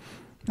that,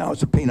 now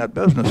it's a peanut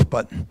business,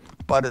 but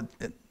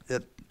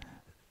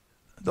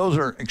those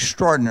are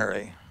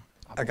extraordinary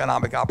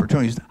economic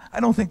opportunities. I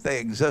don't think they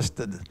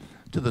existed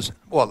to this,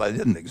 well, they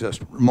didn't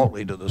exist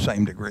remotely to the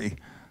same degree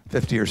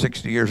 50 or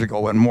 60 years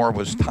ago when more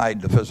was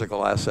tied to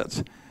physical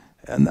assets.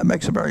 And that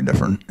makes a very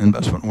different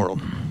investment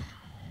world.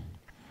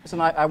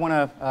 Listen, I want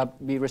to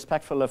be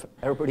respectful of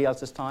everybody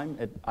else's time.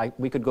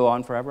 We could go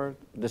on forever.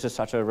 This is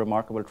such a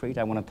remarkable treat.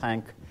 I want to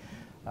thank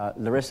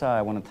Larissa.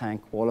 I want to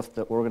thank all of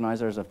the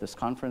organizers of this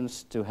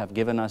conference to have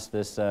given us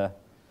this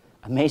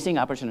amazing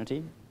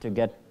opportunity to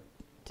get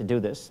to do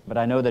this. But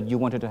I know that you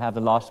wanted to have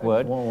the last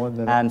word.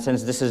 And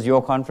since this is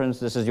your conference,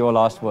 this is your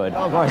last word.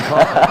 Oh, my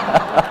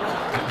God.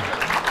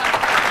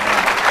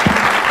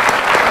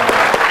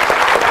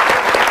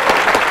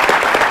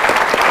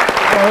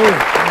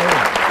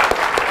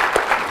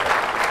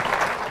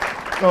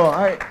 So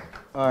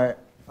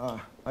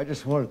I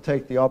just want to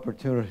take the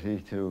opportunity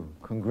to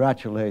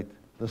congratulate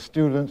the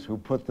students who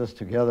put this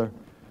together.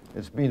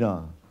 It's been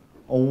a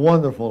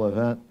wonderful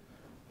event,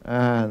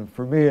 and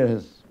for me it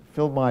has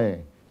filled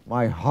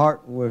my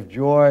heart with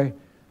joy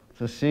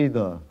to see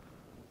the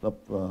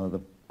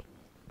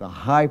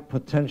high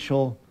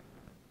potential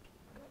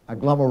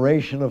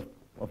agglomeration of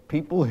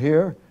people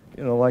here.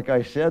 Like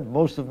I said,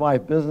 most of my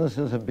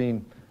businesses have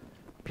been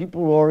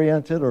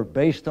people-oriented or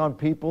based on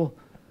people,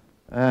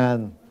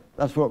 and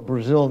that's what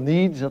Brazil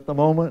needs at the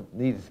moment,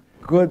 needs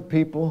good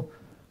people.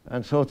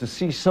 And so to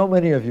see so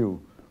many of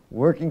you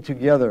working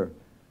together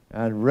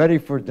and ready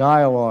for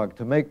dialogue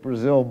to make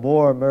Brazil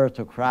more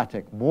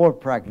meritocratic, more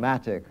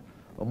pragmatic,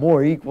 a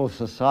more equal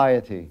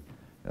society,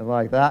 and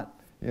like that,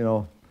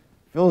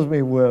 fills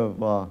me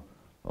with a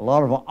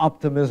lot of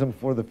optimism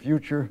for the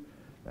future.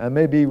 And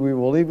maybe we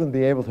will even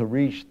be able to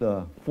reach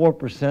the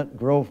 4%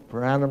 growth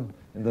per annum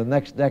in the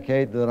next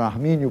decade that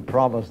Arminio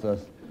promised us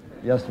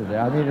yesterday.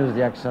 Arminio is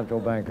the ex-central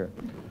banker.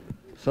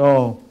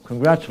 So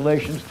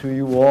congratulations to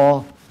you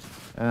all,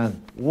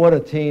 and what a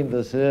team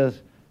this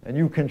is. And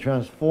you can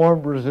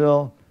transform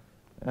Brazil,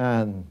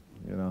 and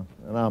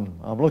and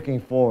I'm looking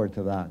forward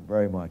to that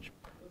very much.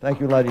 Thank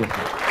you,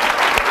 Larissa.